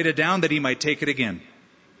was he laid it down that he might take it again.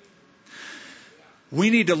 We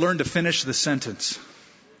need to learn to finish the sentence.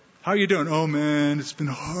 How are you doing? Oh man, it's been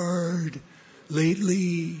hard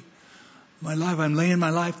lately. I'm laying my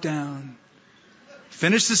life down.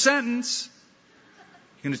 Finish the sentence.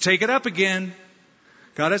 You're going to take it up again.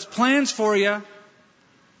 God has plans for you.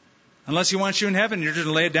 Unless he wants you in heaven, you're just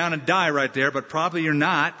going to lay it down and die right there, but probably you're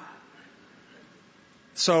not.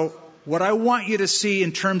 So what I want you to see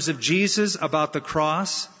in terms of Jesus about the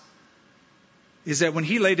cross is that when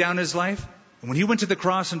he laid down his life, when he went to the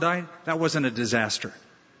cross and died, that wasn't a disaster.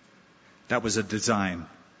 That was a design.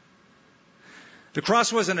 The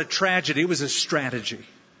cross wasn't a tragedy, it was a strategy.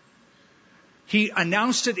 He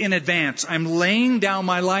announced it in advance. I'm laying down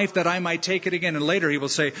my life that I might take it again. And later he will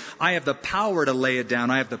say, I have the power to lay it down.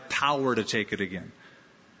 I have the power to take it again.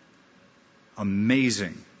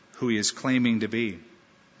 Amazing who he is claiming to be.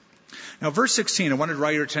 Now, verse 16, I want to draw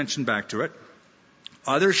your attention back to it.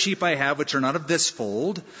 Other sheep I have which are not of this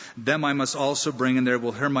fold, them I must also bring, and they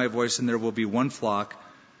will hear my voice, and there will be one flock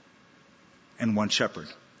and one shepherd.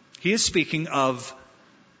 He is speaking of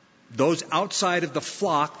those outside of the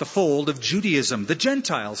flock, the fold of Judaism, the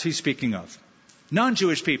Gentiles he's speaking of.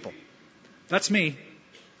 Non-Jewish people. That's me.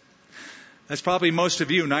 That's probably most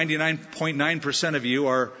of you. 99.9% of you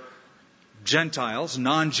are Gentiles,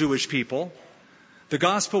 non-Jewish people. The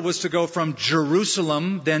gospel was to go from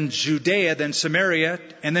Jerusalem, then Judea, then Samaria,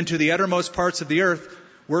 and then to the uttermost parts of the earth.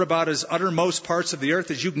 We're about as uttermost parts of the earth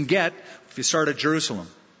as you can get if you start at Jerusalem.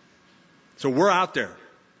 So we're out there.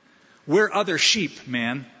 We're other sheep,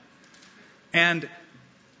 man. And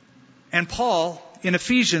Paul, in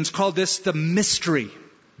Ephesians, called this the mystery,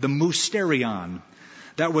 the mysterion,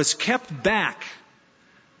 that was kept back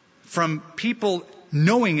from people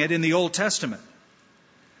knowing it in the Old Testament.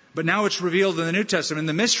 But now it's revealed in the New Testament. And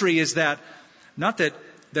the mystery is that, not that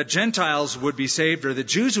Gentiles would be saved or that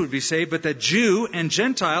Jews would be saved, but that Jew and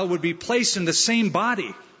Gentile would be placed in the same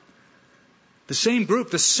body, the same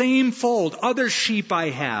group, the same fold. Other sheep I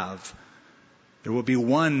have. There will be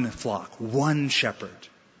one flock, one shepherd.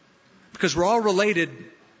 Because we're all related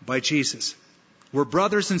by Jesus. We're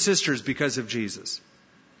brothers and sisters because of Jesus.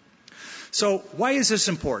 So why is this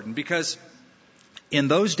important? Because in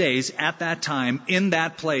those days, at that time, in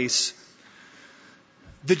that place,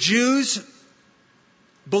 the Jews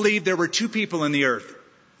believed there were two people in the earth.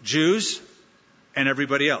 Jews and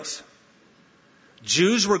everybody else.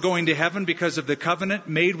 Jews were going to heaven because of the covenant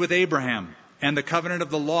made with Abraham and the covenant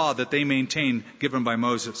of the law that they maintained given by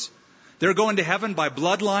Moses. They're going to heaven by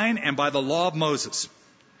bloodline and by the law of Moses.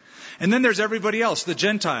 And then there's everybody else, the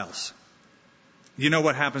Gentiles. You know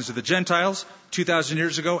what happens to the Gentiles 2,000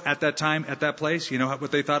 years ago at that time, at that place? You know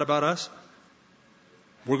what they thought about us?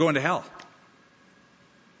 We're going to hell.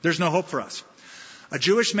 There's no hope for us. A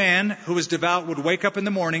Jewish man who was devout would wake up in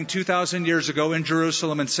the morning 2,000 years ago in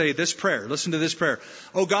Jerusalem and say this prayer. Listen to this prayer.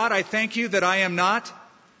 Oh God, I thank you that I am not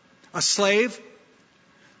a slave,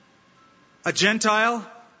 a Gentile,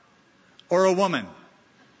 or a woman.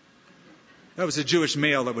 That was a Jewish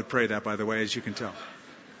male that would pray that, by the way, as you can tell.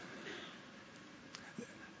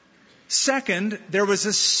 Second, there was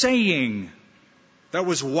a saying that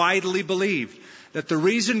was widely believed, that the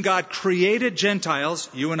reason God created Gentiles,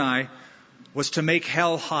 you and I, was to make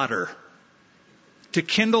hell hotter, to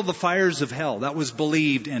kindle the fires of hell. That was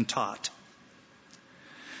believed and taught.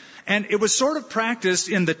 And it was sort of practiced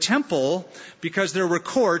in the temple because there were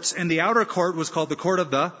courts, and the outer court was called the court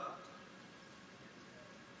of the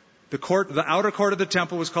outer court of the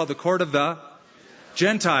temple was called the court of the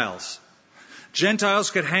Gentiles.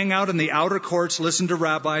 Gentiles could hang out in the outer courts, listen to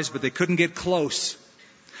rabbis, but they couldn't get close.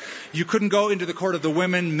 You couldn't go into the court of the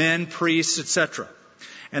women, men, priests, etc.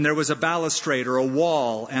 And there was a balustrade or a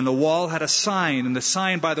wall, and the wall had a sign, and the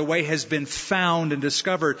sign, by the way, has been found and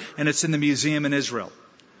discovered, and it's in the museum in Israel.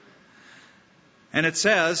 And it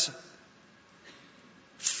says,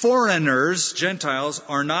 foreigners, Gentiles,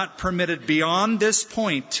 are not permitted beyond this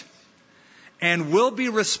point and will be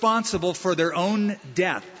responsible for their own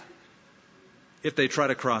death if they try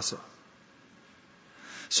to cross it.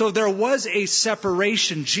 So there was a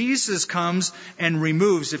separation. Jesus comes and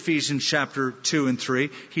removes, Ephesians chapter 2 and 3.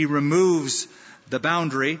 He removes the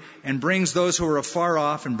boundary and brings those who are afar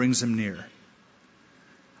off and brings them near.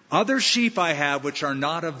 Other sheep I have which are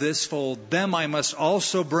not of this fold, them I must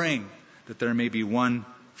also bring, that there may be one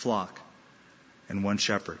flock and one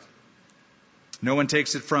shepherd. No one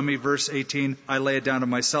takes it from me, verse 18. I lay it down to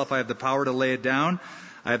myself. I have the power to lay it down.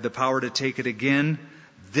 I have the power to take it again.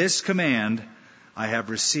 This command I have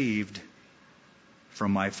received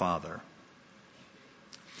from my Father.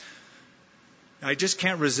 I just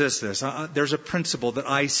can't resist this. There's a principle that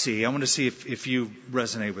I see. I want to see if you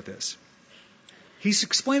resonate with this. He's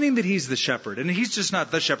explaining that he's the shepherd, and he's just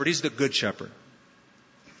not the shepherd. He's the good shepherd.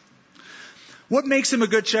 What makes him a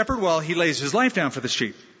good shepherd? Well, he lays his life down for the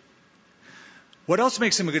sheep. What else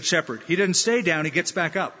makes him a good shepherd? He doesn't stay down. He gets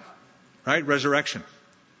back up. Right? Resurrection.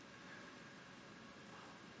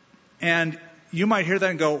 And you might hear that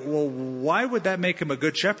and go, well, why would that make him a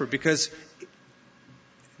good shepherd? Because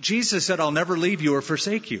Jesus said, I'll never leave you or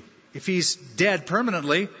forsake you. If he's dead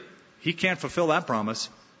permanently, he can't fulfill that promise.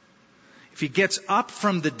 If he gets up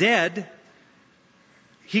from the dead,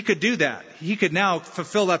 he could do that. He could now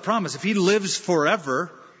fulfill that promise. If he lives forever,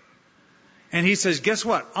 And he says, guess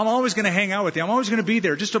what? I'm always going to hang out with you. I'm always going to be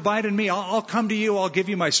there. Just abide in me. I'll come to you. I'll give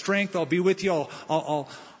you my strength. I'll be with you.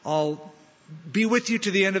 I'll be with you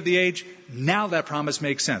to the end of the age. Now that promise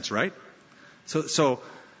makes sense, right? So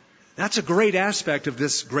that's a great aspect of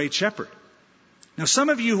this great shepherd. Now, some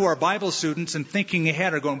of you who are Bible students and thinking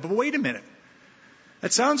ahead are going, but wait a minute.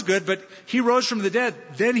 That sounds good, but he rose from the dead.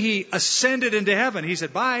 Then he ascended into heaven. He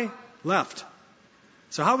said, bye, left.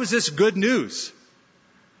 So how is this good news?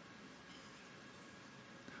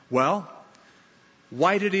 Well,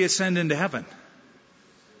 why did he ascend into heaven?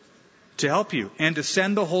 To help you and to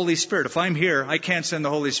send the Holy Spirit. If I'm here, I can't send the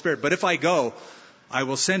Holy Spirit. But if I go, I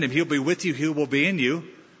will send him. He'll be with you. He will be in you.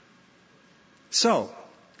 So,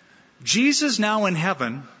 Jesus now in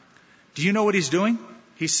heaven, do you know what he's doing?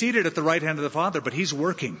 He's seated at the right hand of the Father, but he's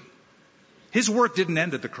working. His work didn't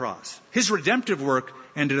end at the cross. His redemptive work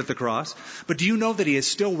ended at the cross. But do you know that he is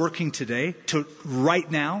still working today, right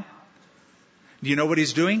now? Do you know what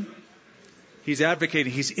he's doing? He's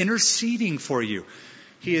advocating. He's interceding for you.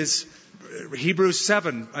 He is, Hebrews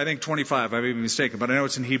 7, I think 25, I may be mistaken, but I know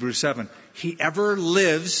it's in Hebrews 7. He ever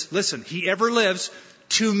lives, listen, he ever lives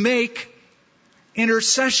to make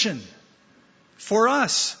intercession for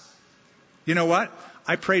us. You know what?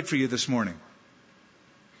 I prayed for you this morning.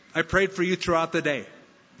 I prayed for you throughout the day.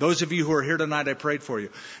 Those of you who are here tonight, I prayed for you.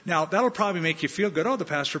 Now, that'll probably make you feel good. Oh, the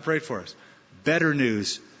pastor prayed for us. Better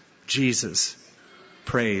news, Jesus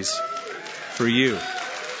prays for you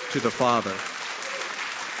to the Father.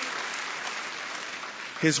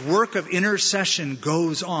 His work of intercession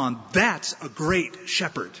goes on. That's a great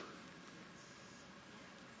shepherd.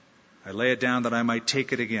 I lay it down that I might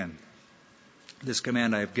take it again. This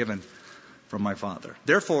command I have given from my Father.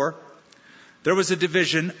 Therefore, there was a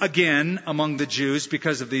division again among the Jews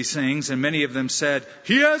because of these things, and many of them said,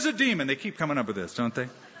 he has a demon. They keep coming up with this, don't they?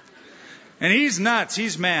 And he's nuts.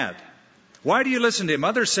 He's mad. Why do you listen to him?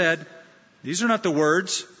 Others said, these are not the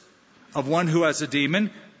words of one who has a demon.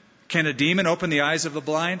 Can a demon open the eyes of the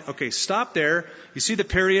blind? Okay, stop there. You see the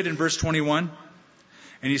period in verse 21?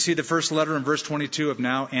 And you see the first letter in verse 22 of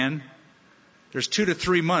now, N? There's 2 to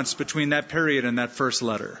 3 months between that period and that first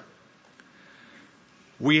letter.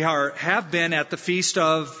 We have been at the Feast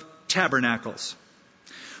of Tabernacles.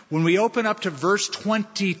 When we open up to verse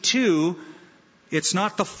 22, it's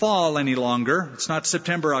not the fall any longer. It's not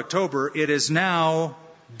September, October. It is now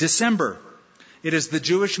December. It is the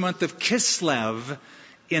Jewish month of Kislev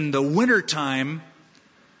in the wintertime,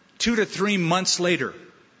 2 to 3 months later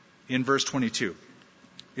in verse 22.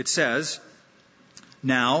 It says,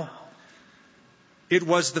 now, it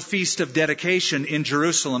was the Feast of Dedication in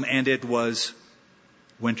Jerusalem, and it was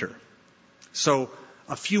winter. So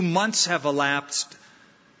a few months have elapsed.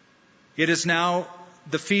 It is now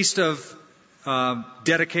the Feast of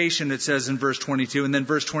Dedication, it says in verse 22. And then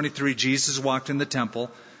verse 23, Jesus walked in the temple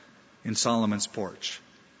in Solomon's porch.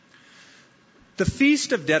 The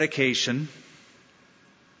Feast of Dedication,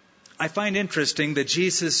 I find interesting that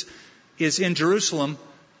Jesus is in Jerusalem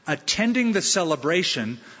attending the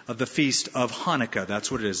celebration of the Feast of Hanukkah.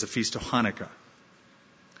 That's what it is, the Feast of Hanukkah.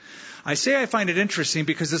 I say I find it interesting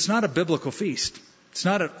because it's not a biblical feast. It's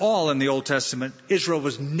not at all in the Old Testament. Israel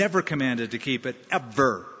was never commanded to keep it,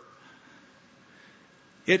 ever.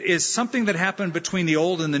 It is something that happened between the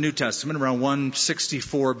Old and the New Testament, around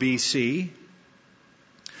 164 BC.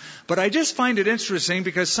 But I just find it interesting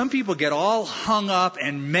because some people get all hung up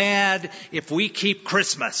and mad if we keep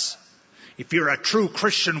Christmas. If you're a true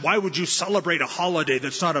Christian, why would you celebrate a holiday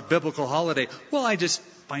that's not a biblical holiday? Well, I just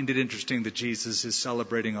find it interesting that Jesus is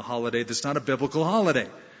celebrating a holiday that's not a biblical holiday.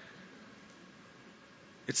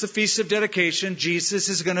 It's the Feast of Dedication. Jesus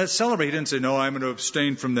is going to celebrate. He didn't say, no, I'm going to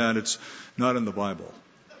abstain from that. It's not in the Bible.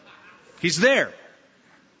 He's there.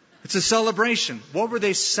 It's a celebration. What were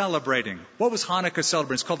they celebrating? What was Hanukkah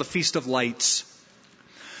celebrating? It's called the Feast of Lights.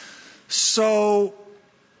 So,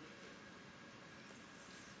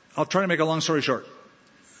 I'll try to make a long story short.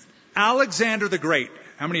 Alexander the Great.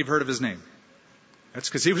 How many have heard of his name? That's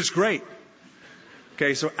because he was great.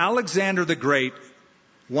 Okay, so Alexander the Great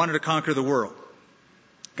wanted to conquer the world.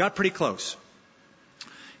 Got pretty close.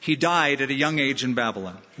 He died at a young age in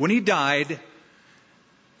Babylon. When he died,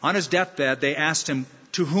 on his deathbed, they asked him,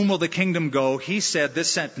 to whom will the kingdom go? He said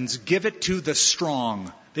this sentence, give it to the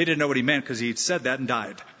strong. They didn't know what he meant because he said that and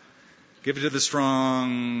died. Give it to the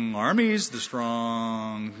strong armies, the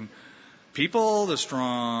strong people, the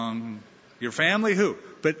strong, your family, who?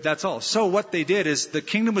 But that's all. So what they did is the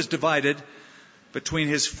kingdom was divided between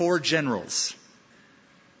his 4 generals.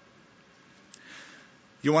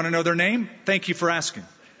 You want to know their name? Thank you for asking.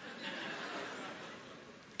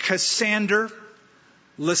 Cassander,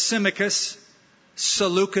 Lysimachus,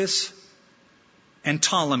 Seleucus, and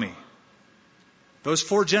Ptolemy. Those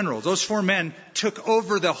 4 generals, those 4 men took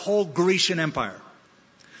over the whole Grecian Empire.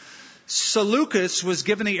 Seleucus was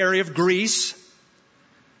given the area of Greece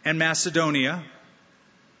and Macedonia.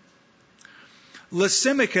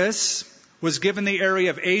 Lysimachus was given the area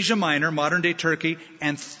of Asia Minor, modern-day Turkey,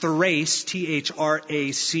 and Thrace,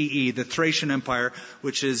 Thrace, the Thracian Empire,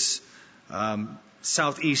 which is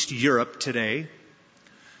southeast Europe today.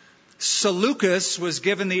 Seleucus was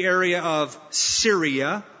given the area of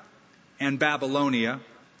Syria and Babylonia.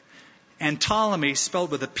 And Ptolemy,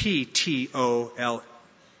 spelled with a P, T-O-L-E-M-Y,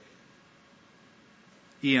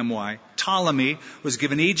 Ptolemy was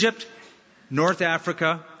given Egypt, North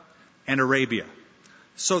Africa, and Arabia.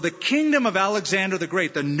 So the kingdom of Alexander the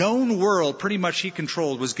Great, the known world pretty much he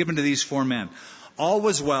controlled, was given to these 4 men. All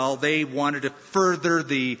was well. They wanted to further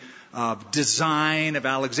the design of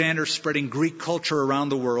Alexander, spreading Greek culture around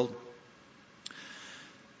the world.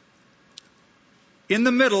 In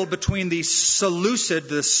the middle, between the Seleucid,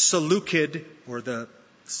 or the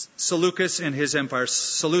Seleucus and his empire,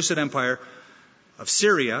 Seleucid Empire of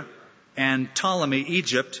Syria, and Ptolemy,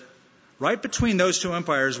 Egypt, right between those 2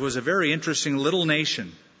 empires was a very interesting little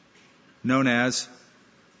nation known as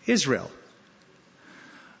Israel.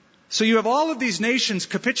 So you have all of these nations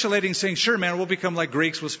capitulating, saying, sure, man, we'll become like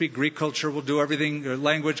Greeks, we'll speak Greek culture, we'll do everything,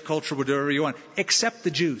 language, culture, we'll do whatever you want, except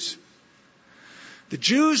the Jews. The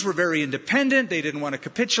Jews were very independent. They didn't want to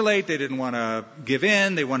capitulate. They didn't want to give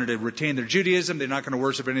in. They wanted to retain their Judaism. They're not going to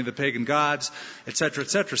worship any of the pagan gods, etc.,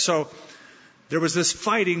 etc. So there was this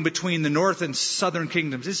fighting between the north and southern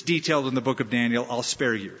kingdoms. It's detailed in the book of Daniel. I'll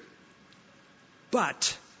spare you.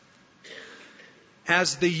 But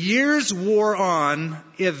as the years wore on,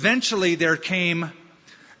 eventually there came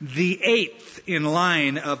the 8th in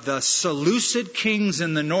line of the Seleucid kings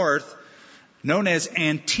in the north, known as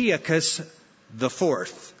Antiochus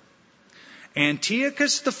IV.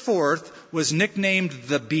 Antiochus IV was nicknamed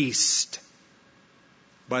the Beast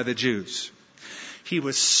by the Jews. He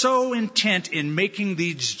was so intent in making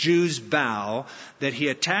these Jews bow that he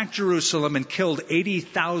attacked Jerusalem and killed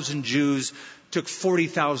 80,000 Jews, took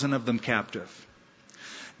 40,000 of them captive.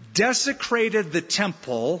 Desecrated the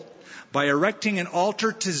temple by erecting an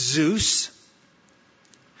altar to Zeus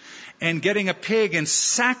and getting a pig and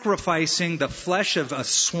sacrificing the flesh of a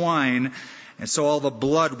swine. And so all the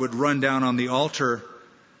blood would run down on the altar.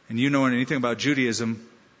 And you know anything about Judaism,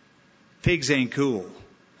 pigs ain't cool,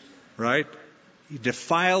 right? He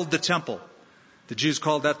defiled the temple. The Jews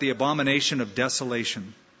called that the abomination of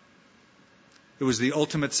desolation. It was the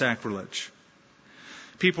ultimate sacrilege.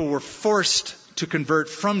 People were forced to convert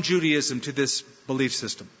from Judaism to this belief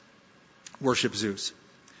system. Worship Zeus.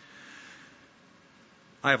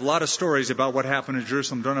 I have a lot of stories about what happened in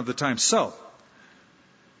Jerusalem. Don't have the time. So,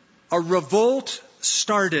 a revolt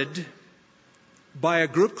started by a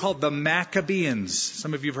group called the Maccabeans.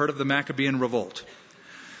 Some of you have heard of the Maccabean revolt.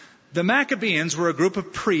 The Maccabeans were a group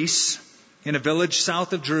of priests in a village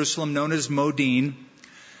south of Jerusalem known as Modin.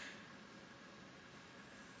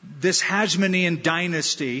 This Hashmonean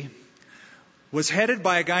dynasty was headed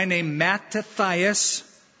by a guy named Mattathias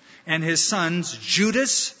and his sons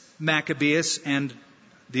Judas, Maccabeus, and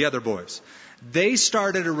the other boys. They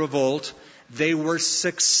started a revolt. They were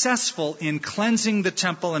successful in cleansing the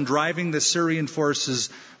temple and driving the Syrian forces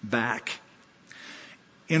back.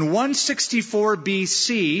 In 164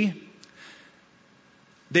 BC,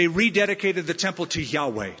 they rededicated the temple to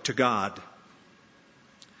Yahweh, to God.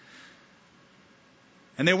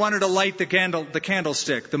 And they wanted to light the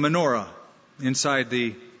candlestick, the menorah, inside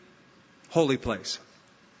the holy place.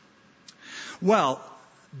 Well,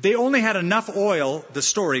 they only had enough oil, the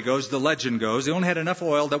story goes, the legend goes, they only had enough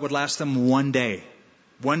oil that would last them one day.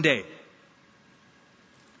 One day.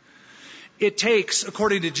 It takes,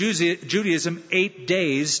 according to Judaism, 8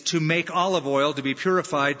 days to make olive oil to be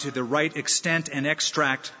purified to the right extent and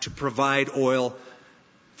extract to provide oil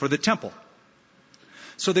for the temple.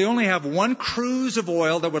 So they only have one cruse of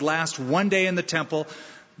oil that would last one day in the temple.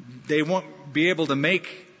 They won't be able to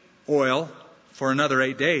make oil for another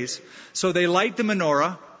 8 days. So they light the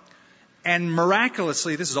menorah, and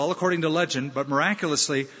miraculously, this is all according to legend, but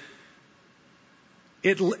miraculously,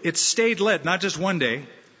 it stayed lit, not just one day,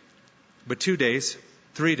 but 2 days,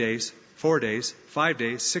 3 days, 4 days, 5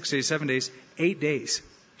 days, 6 days, 7 days, 8 days.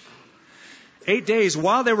 8 days,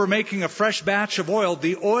 while they were making a fresh batch of oil,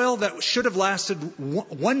 the oil that should have lasted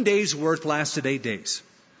 1 day's worth lasted 8 days.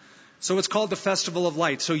 So it's called the Festival of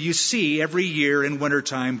Lights. So you see every year in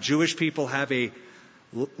wintertime, Jewish people have a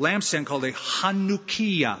lampstand called a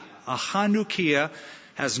Hanukkah. A Hanukkah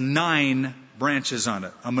has 9 branches on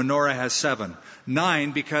it. A menorah has 7.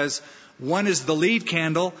 9 because One is the lead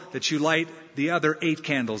candle that you light the other 8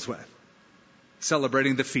 candles with,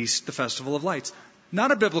 celebrating the feast, the Festival of Lights.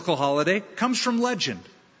 Not a biblical holiday, comes from legend.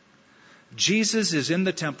 Jesus is in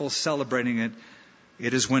the temple celebrating it.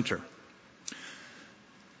 It is winter.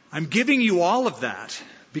 I'm giving you all of that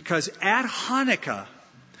because at Hanukkah,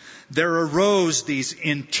 there arose these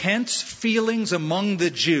intense feelings among the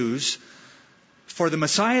Jews for the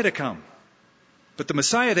Messiah to come. But the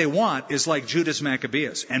Messiah they want is like Judas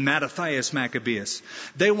Maccabeus and Mattathias Maccabeus.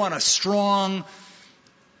 They want a strong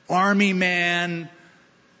army man,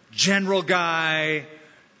 general guy,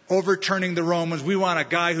 overturning the Romans. We want a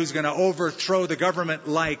guy who's going to overthrow the government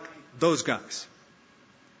like those guys.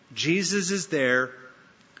 Jesus is there,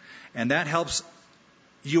 and that helps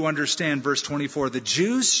you understand verse 24. The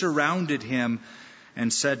Jews surrounded him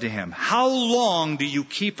and said to him, "How long do you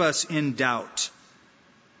keep us in doubt?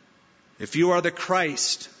 If you are the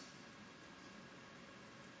Christ,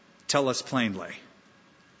 tell us plainly."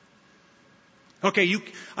 Okay,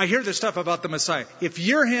 I hear this stuff about the Messiah. If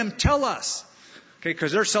you're him, tell us. Okay,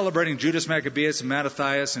 because they're celebrating Judas Maccabeus and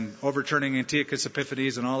Mattathias and overturning Antiochus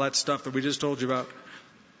Epiphanes and all that stuff that we just told you about.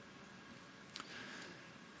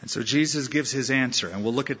 And so Jesus gives his answer, and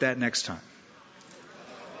we'll look at that next time.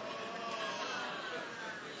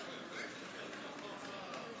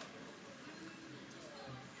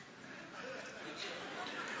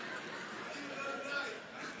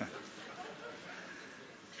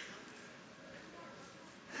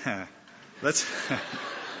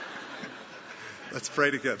 Let's pray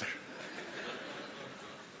together.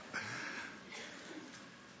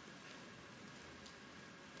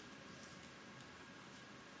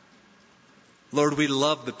 Lord, we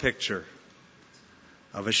love the picture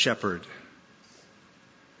of a shepherd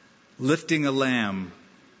lifting a lamb,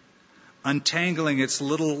 untangling its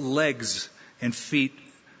little legs and feet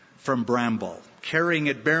from bramble, carrying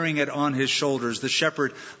it, bearing it on his shoulders, the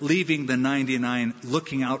shepherd leaving the 99,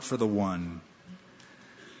 looking out for the one.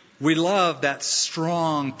 We love that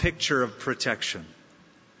strong picture of protection,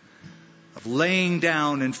 of laying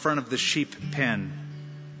down in front of the sheep pen,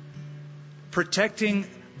 protecting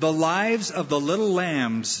the lives of the little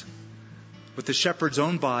lambs with the shepherd's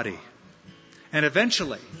own body, and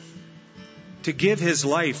eventually to give his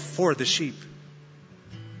life for the sheep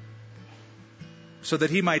so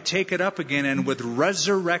that he might take it up again and with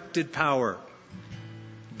resurrected power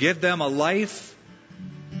give them a life,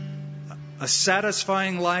 a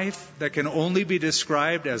satisfying life that can only be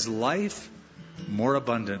described as life more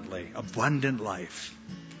abundantly, abundant life.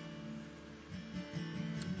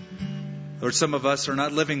 Lord, some of us are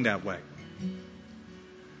not living that way.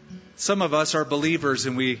 Some of us are believers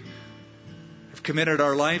and we have committed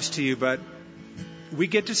our lives to you, but we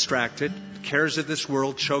get distracted. Cares of this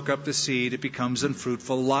world choke up the seed. It becomes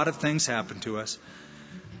unfruitful. A lot of things happen to us.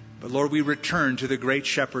 But Lord, we return to the great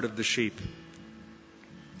shepherd of the sheep.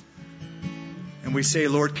 And we say,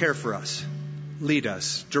 Lord, care for us. Lead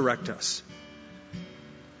us. Direct us.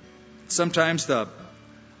 Sometimes the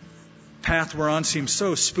path we're on seems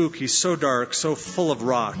so spooky, so dark, so full of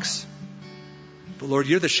rocks. But Lord,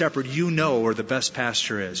 you're the shepherd. You know where the best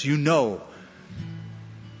pasture is. You know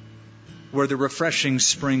where the refreshing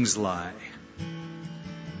springs lie.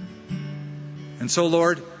 And so,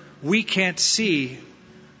 Lord, we can't see,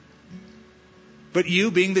 but you,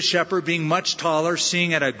 being the shepherd, being much taller,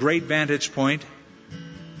 seeing at a great vantage point,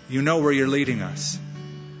 you know where you're leading us.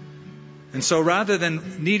 And so rather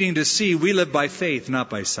than needing to see, we live by faith, not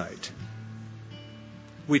by sight.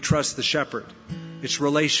 We trust the shepherd. It's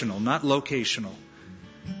relational, not locational.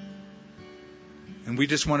 And we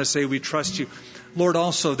just want to say we trust you. Lord,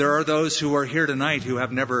 also, there are those who are here tonight who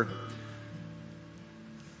have never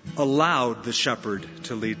allowed the shepherd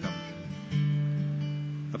to lead them.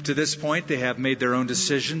 Up to this point, they have made their own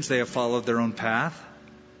decisions. They have followed their own path.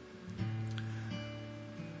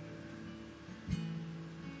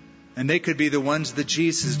 And they could be the ones that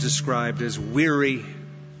Jesus described as weary,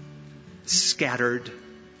 scattered,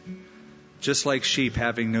 just like sheep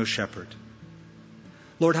having no shepherd.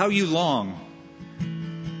 Lord, how you long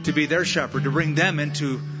to be their shepherd, to bring them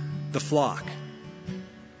into the flock.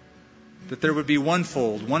 That there would be one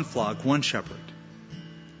fold, one flock, one shepherd.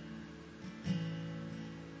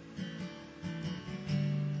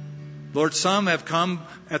 Lord, some have come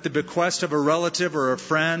at the bequest of a relative or a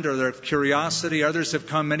friend or their curiosity. Others have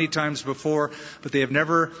come many times before, but they have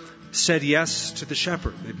never said yes to the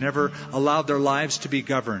shepherd. They've never allowed their lives to be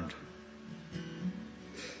governed.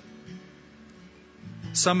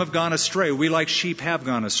 Some have gone astray. We, like sheep, have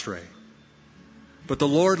gone astray. But the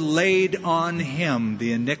Lord laid on him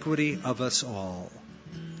the iniquity of us all.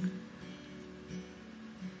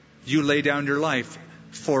 You lay down your life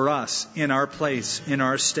for us, in our place, in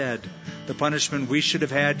our stead. The punishment we should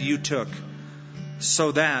have had, you took,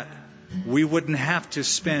 so that we wouldn't have to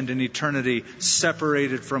spend an eternity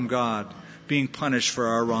separated from God, being punished for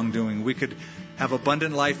our wrongdoing. We could have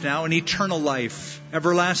abundant life now and eternal life,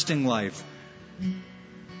 everlasting life,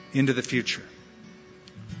 into the future.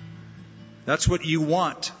 That's what you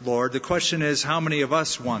want, Lord. The question is, how many of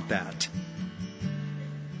us want that?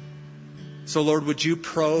 So, Lord, would you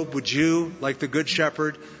probe, would you, like the Good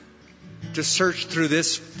Shepherd, just search through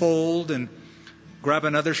this fold and grab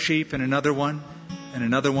another sheep and another one and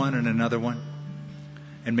another one and another one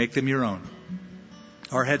and make them your own?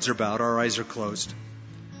 Our heads are bowed, our eyes are closed.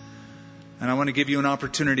 And I want to give you an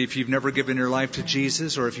opportunity, if you've never given your life to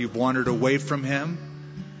Jesus, or if you've wandered away from Him,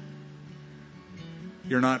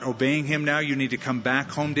 you're not obeying Him now, you need to come back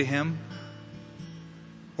home to Him.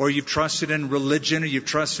 Or you've trusted in religion, or you've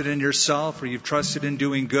trusted in yourself, or you've trusted in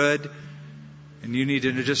doing good, and you need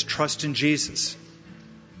to just trust in Jesus,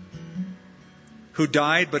 who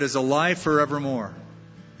died but is alive forevermore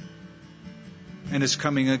and is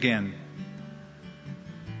coming again.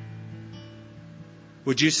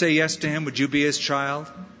 Would you say yes to Him? Would you be His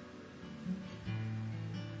child?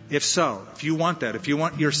 If so, if you want that, if you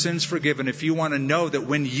want your sins forgiven, if you want to know that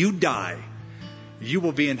when you die, you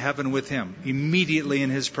will be in heaven with Him, immediately in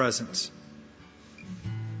His presence,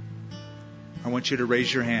 I want you to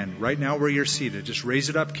raise your hand right now where you're seated. Just raise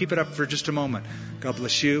it up. Keep it up for just a moment. God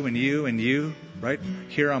bless you and you and you. Right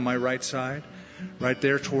here on my right side. Right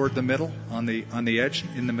there toward the middle, on the edge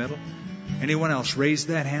in the middle. Anyone else, raise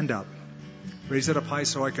that hand up. Raise it up high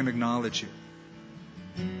so I can acknowledge you.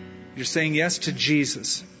 You're saying yes to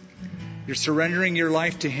Jesus. You're surrendering your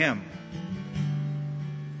life to Him.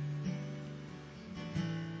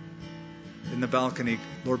 In the balcony,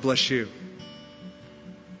 Lord bless you.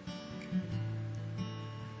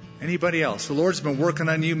 Anybody else? The Lord's been working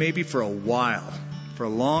on you maybe for a while, for a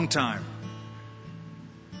long time.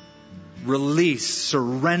 Release,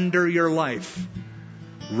 surrender your life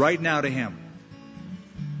right now to Him.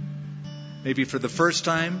 Maybe for the first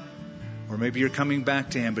time, or maybe you're coming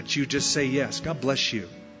back to Him, but you just say yes. God bless you.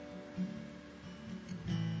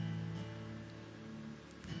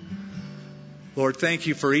 Lord, thank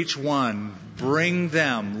you for each one. Bring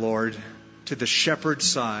them, Lord, to the shepherd's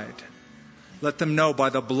side. Let them know by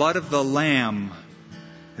the blood of the Lamb,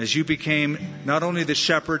 as you became not only the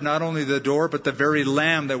shepherd, not only the door, but the very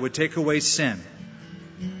Lamb that would take away sin,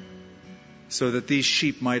 so that these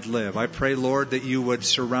sheep might live. I pray, Lord, that you would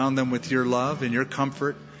surround them with your love and your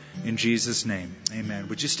comfort. In Jesus' name, amen.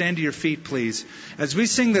 Would you stand to your feet, please? As we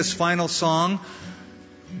sing this final song,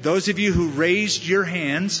 those of you who raised your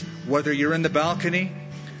hands, whether you're in the balcony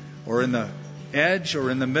or in the edge or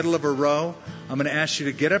in the middle of a row, I'm going to ask you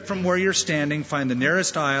to get up from where you're standing, find the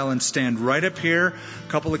nearest aisle, and stand right up here. A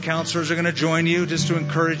couple of counselors are going to join you just to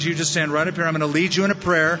encourage you. Just stand right up here. I'm going to lead you in a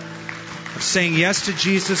prayer of saying yes to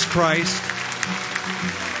Jesus Christ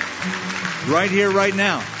right here, right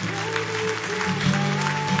now.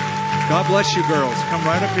 God bless you, girls. Come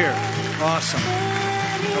right up here. Awesome.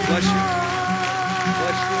 God bless you. God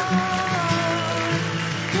bless you.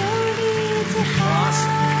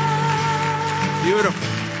 Awesome. Beautiful.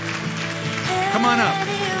 Come on up.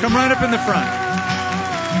 Come right up in the front.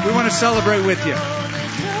 We want to celebrate with you.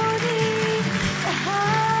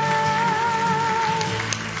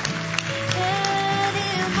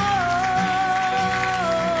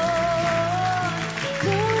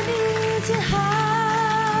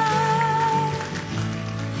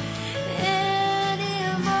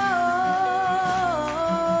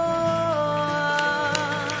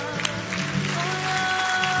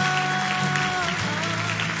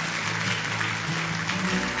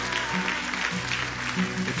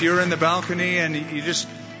 If you're in the balcony and you just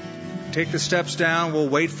take the steps down, we'll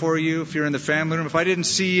wait for you. If you're in the family room, if I didn't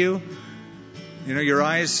see you, you know, your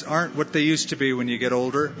eyes aren't what they used to be when you get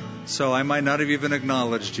older, so I might not have even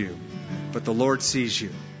acknowledged you. But the Lord sees you,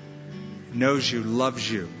 knows you,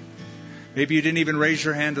 loves you. Maybe you didn't even raise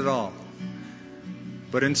your hand at all.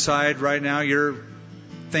 But inside right now you're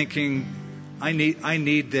thinking, I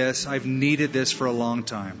need this. I've needed this for a long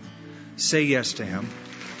time. Say yes to Him.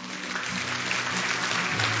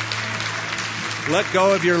 Let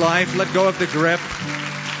go of your life. Let go of the grip.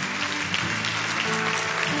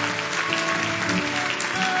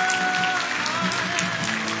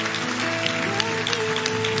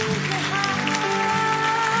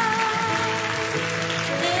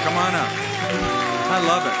 Come on up. I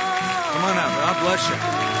love it. Come on up. God bless you.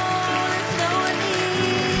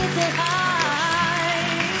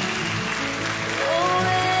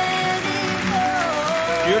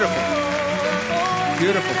 Beautiful.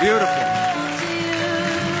 Beautiful. Beautiful.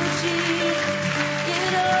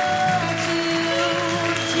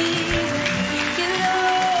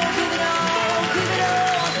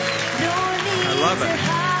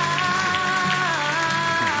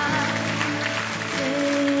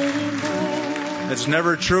 It's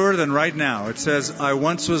never truer than right now. It says, I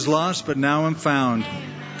once was lost, but now am found.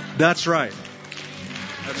 That's right.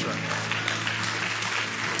 That's right.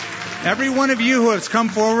 Every one of you who has come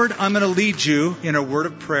forward, I'm going to lead you in a word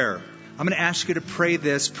of prayer. I'm going to ask you to pray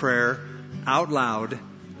this prayer out loud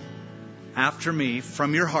after me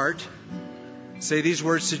from your heart. Say these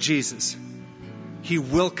words to Jesus. He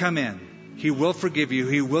will come in. He will forgive you.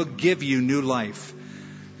 He will give you new life.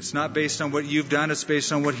 It's not based on what you've done. It's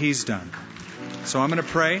based on what He's done. So I'm going to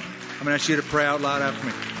pray. I'm going to ask you to pray out loud after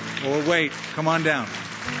me. Or wait. Come on down.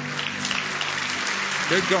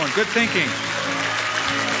 Good going. Good thinking.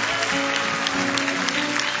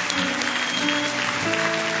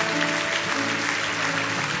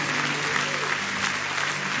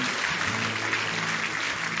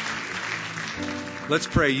 Let's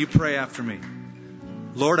pray. You pray after me.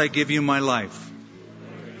 Lord, I give you my life.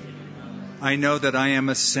 I know that I am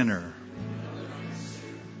a sinner.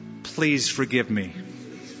 Please forgive me.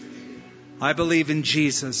 I believe in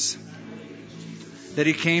Jesus, that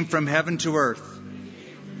He came from heaven to earth,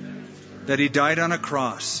 that He died on a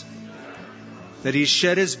cross, that He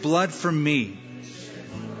shed His blood for me,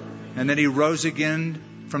 and that He rose again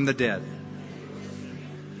from the dead.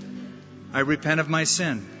 I repent of my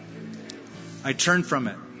sin. I turn from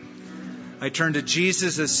it. I turn to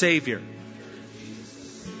Jesus as Savior.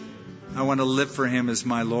 I want to live for Him as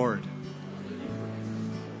my Lord.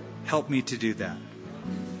 Help me to do that.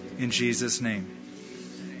 In Jesus' name.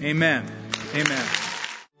 Amen. Amen.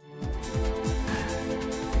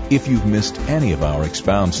 If you've missed any of our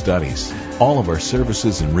Expound studies, all of our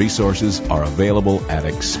services and resources are available at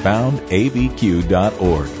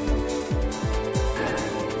expoundabq.org.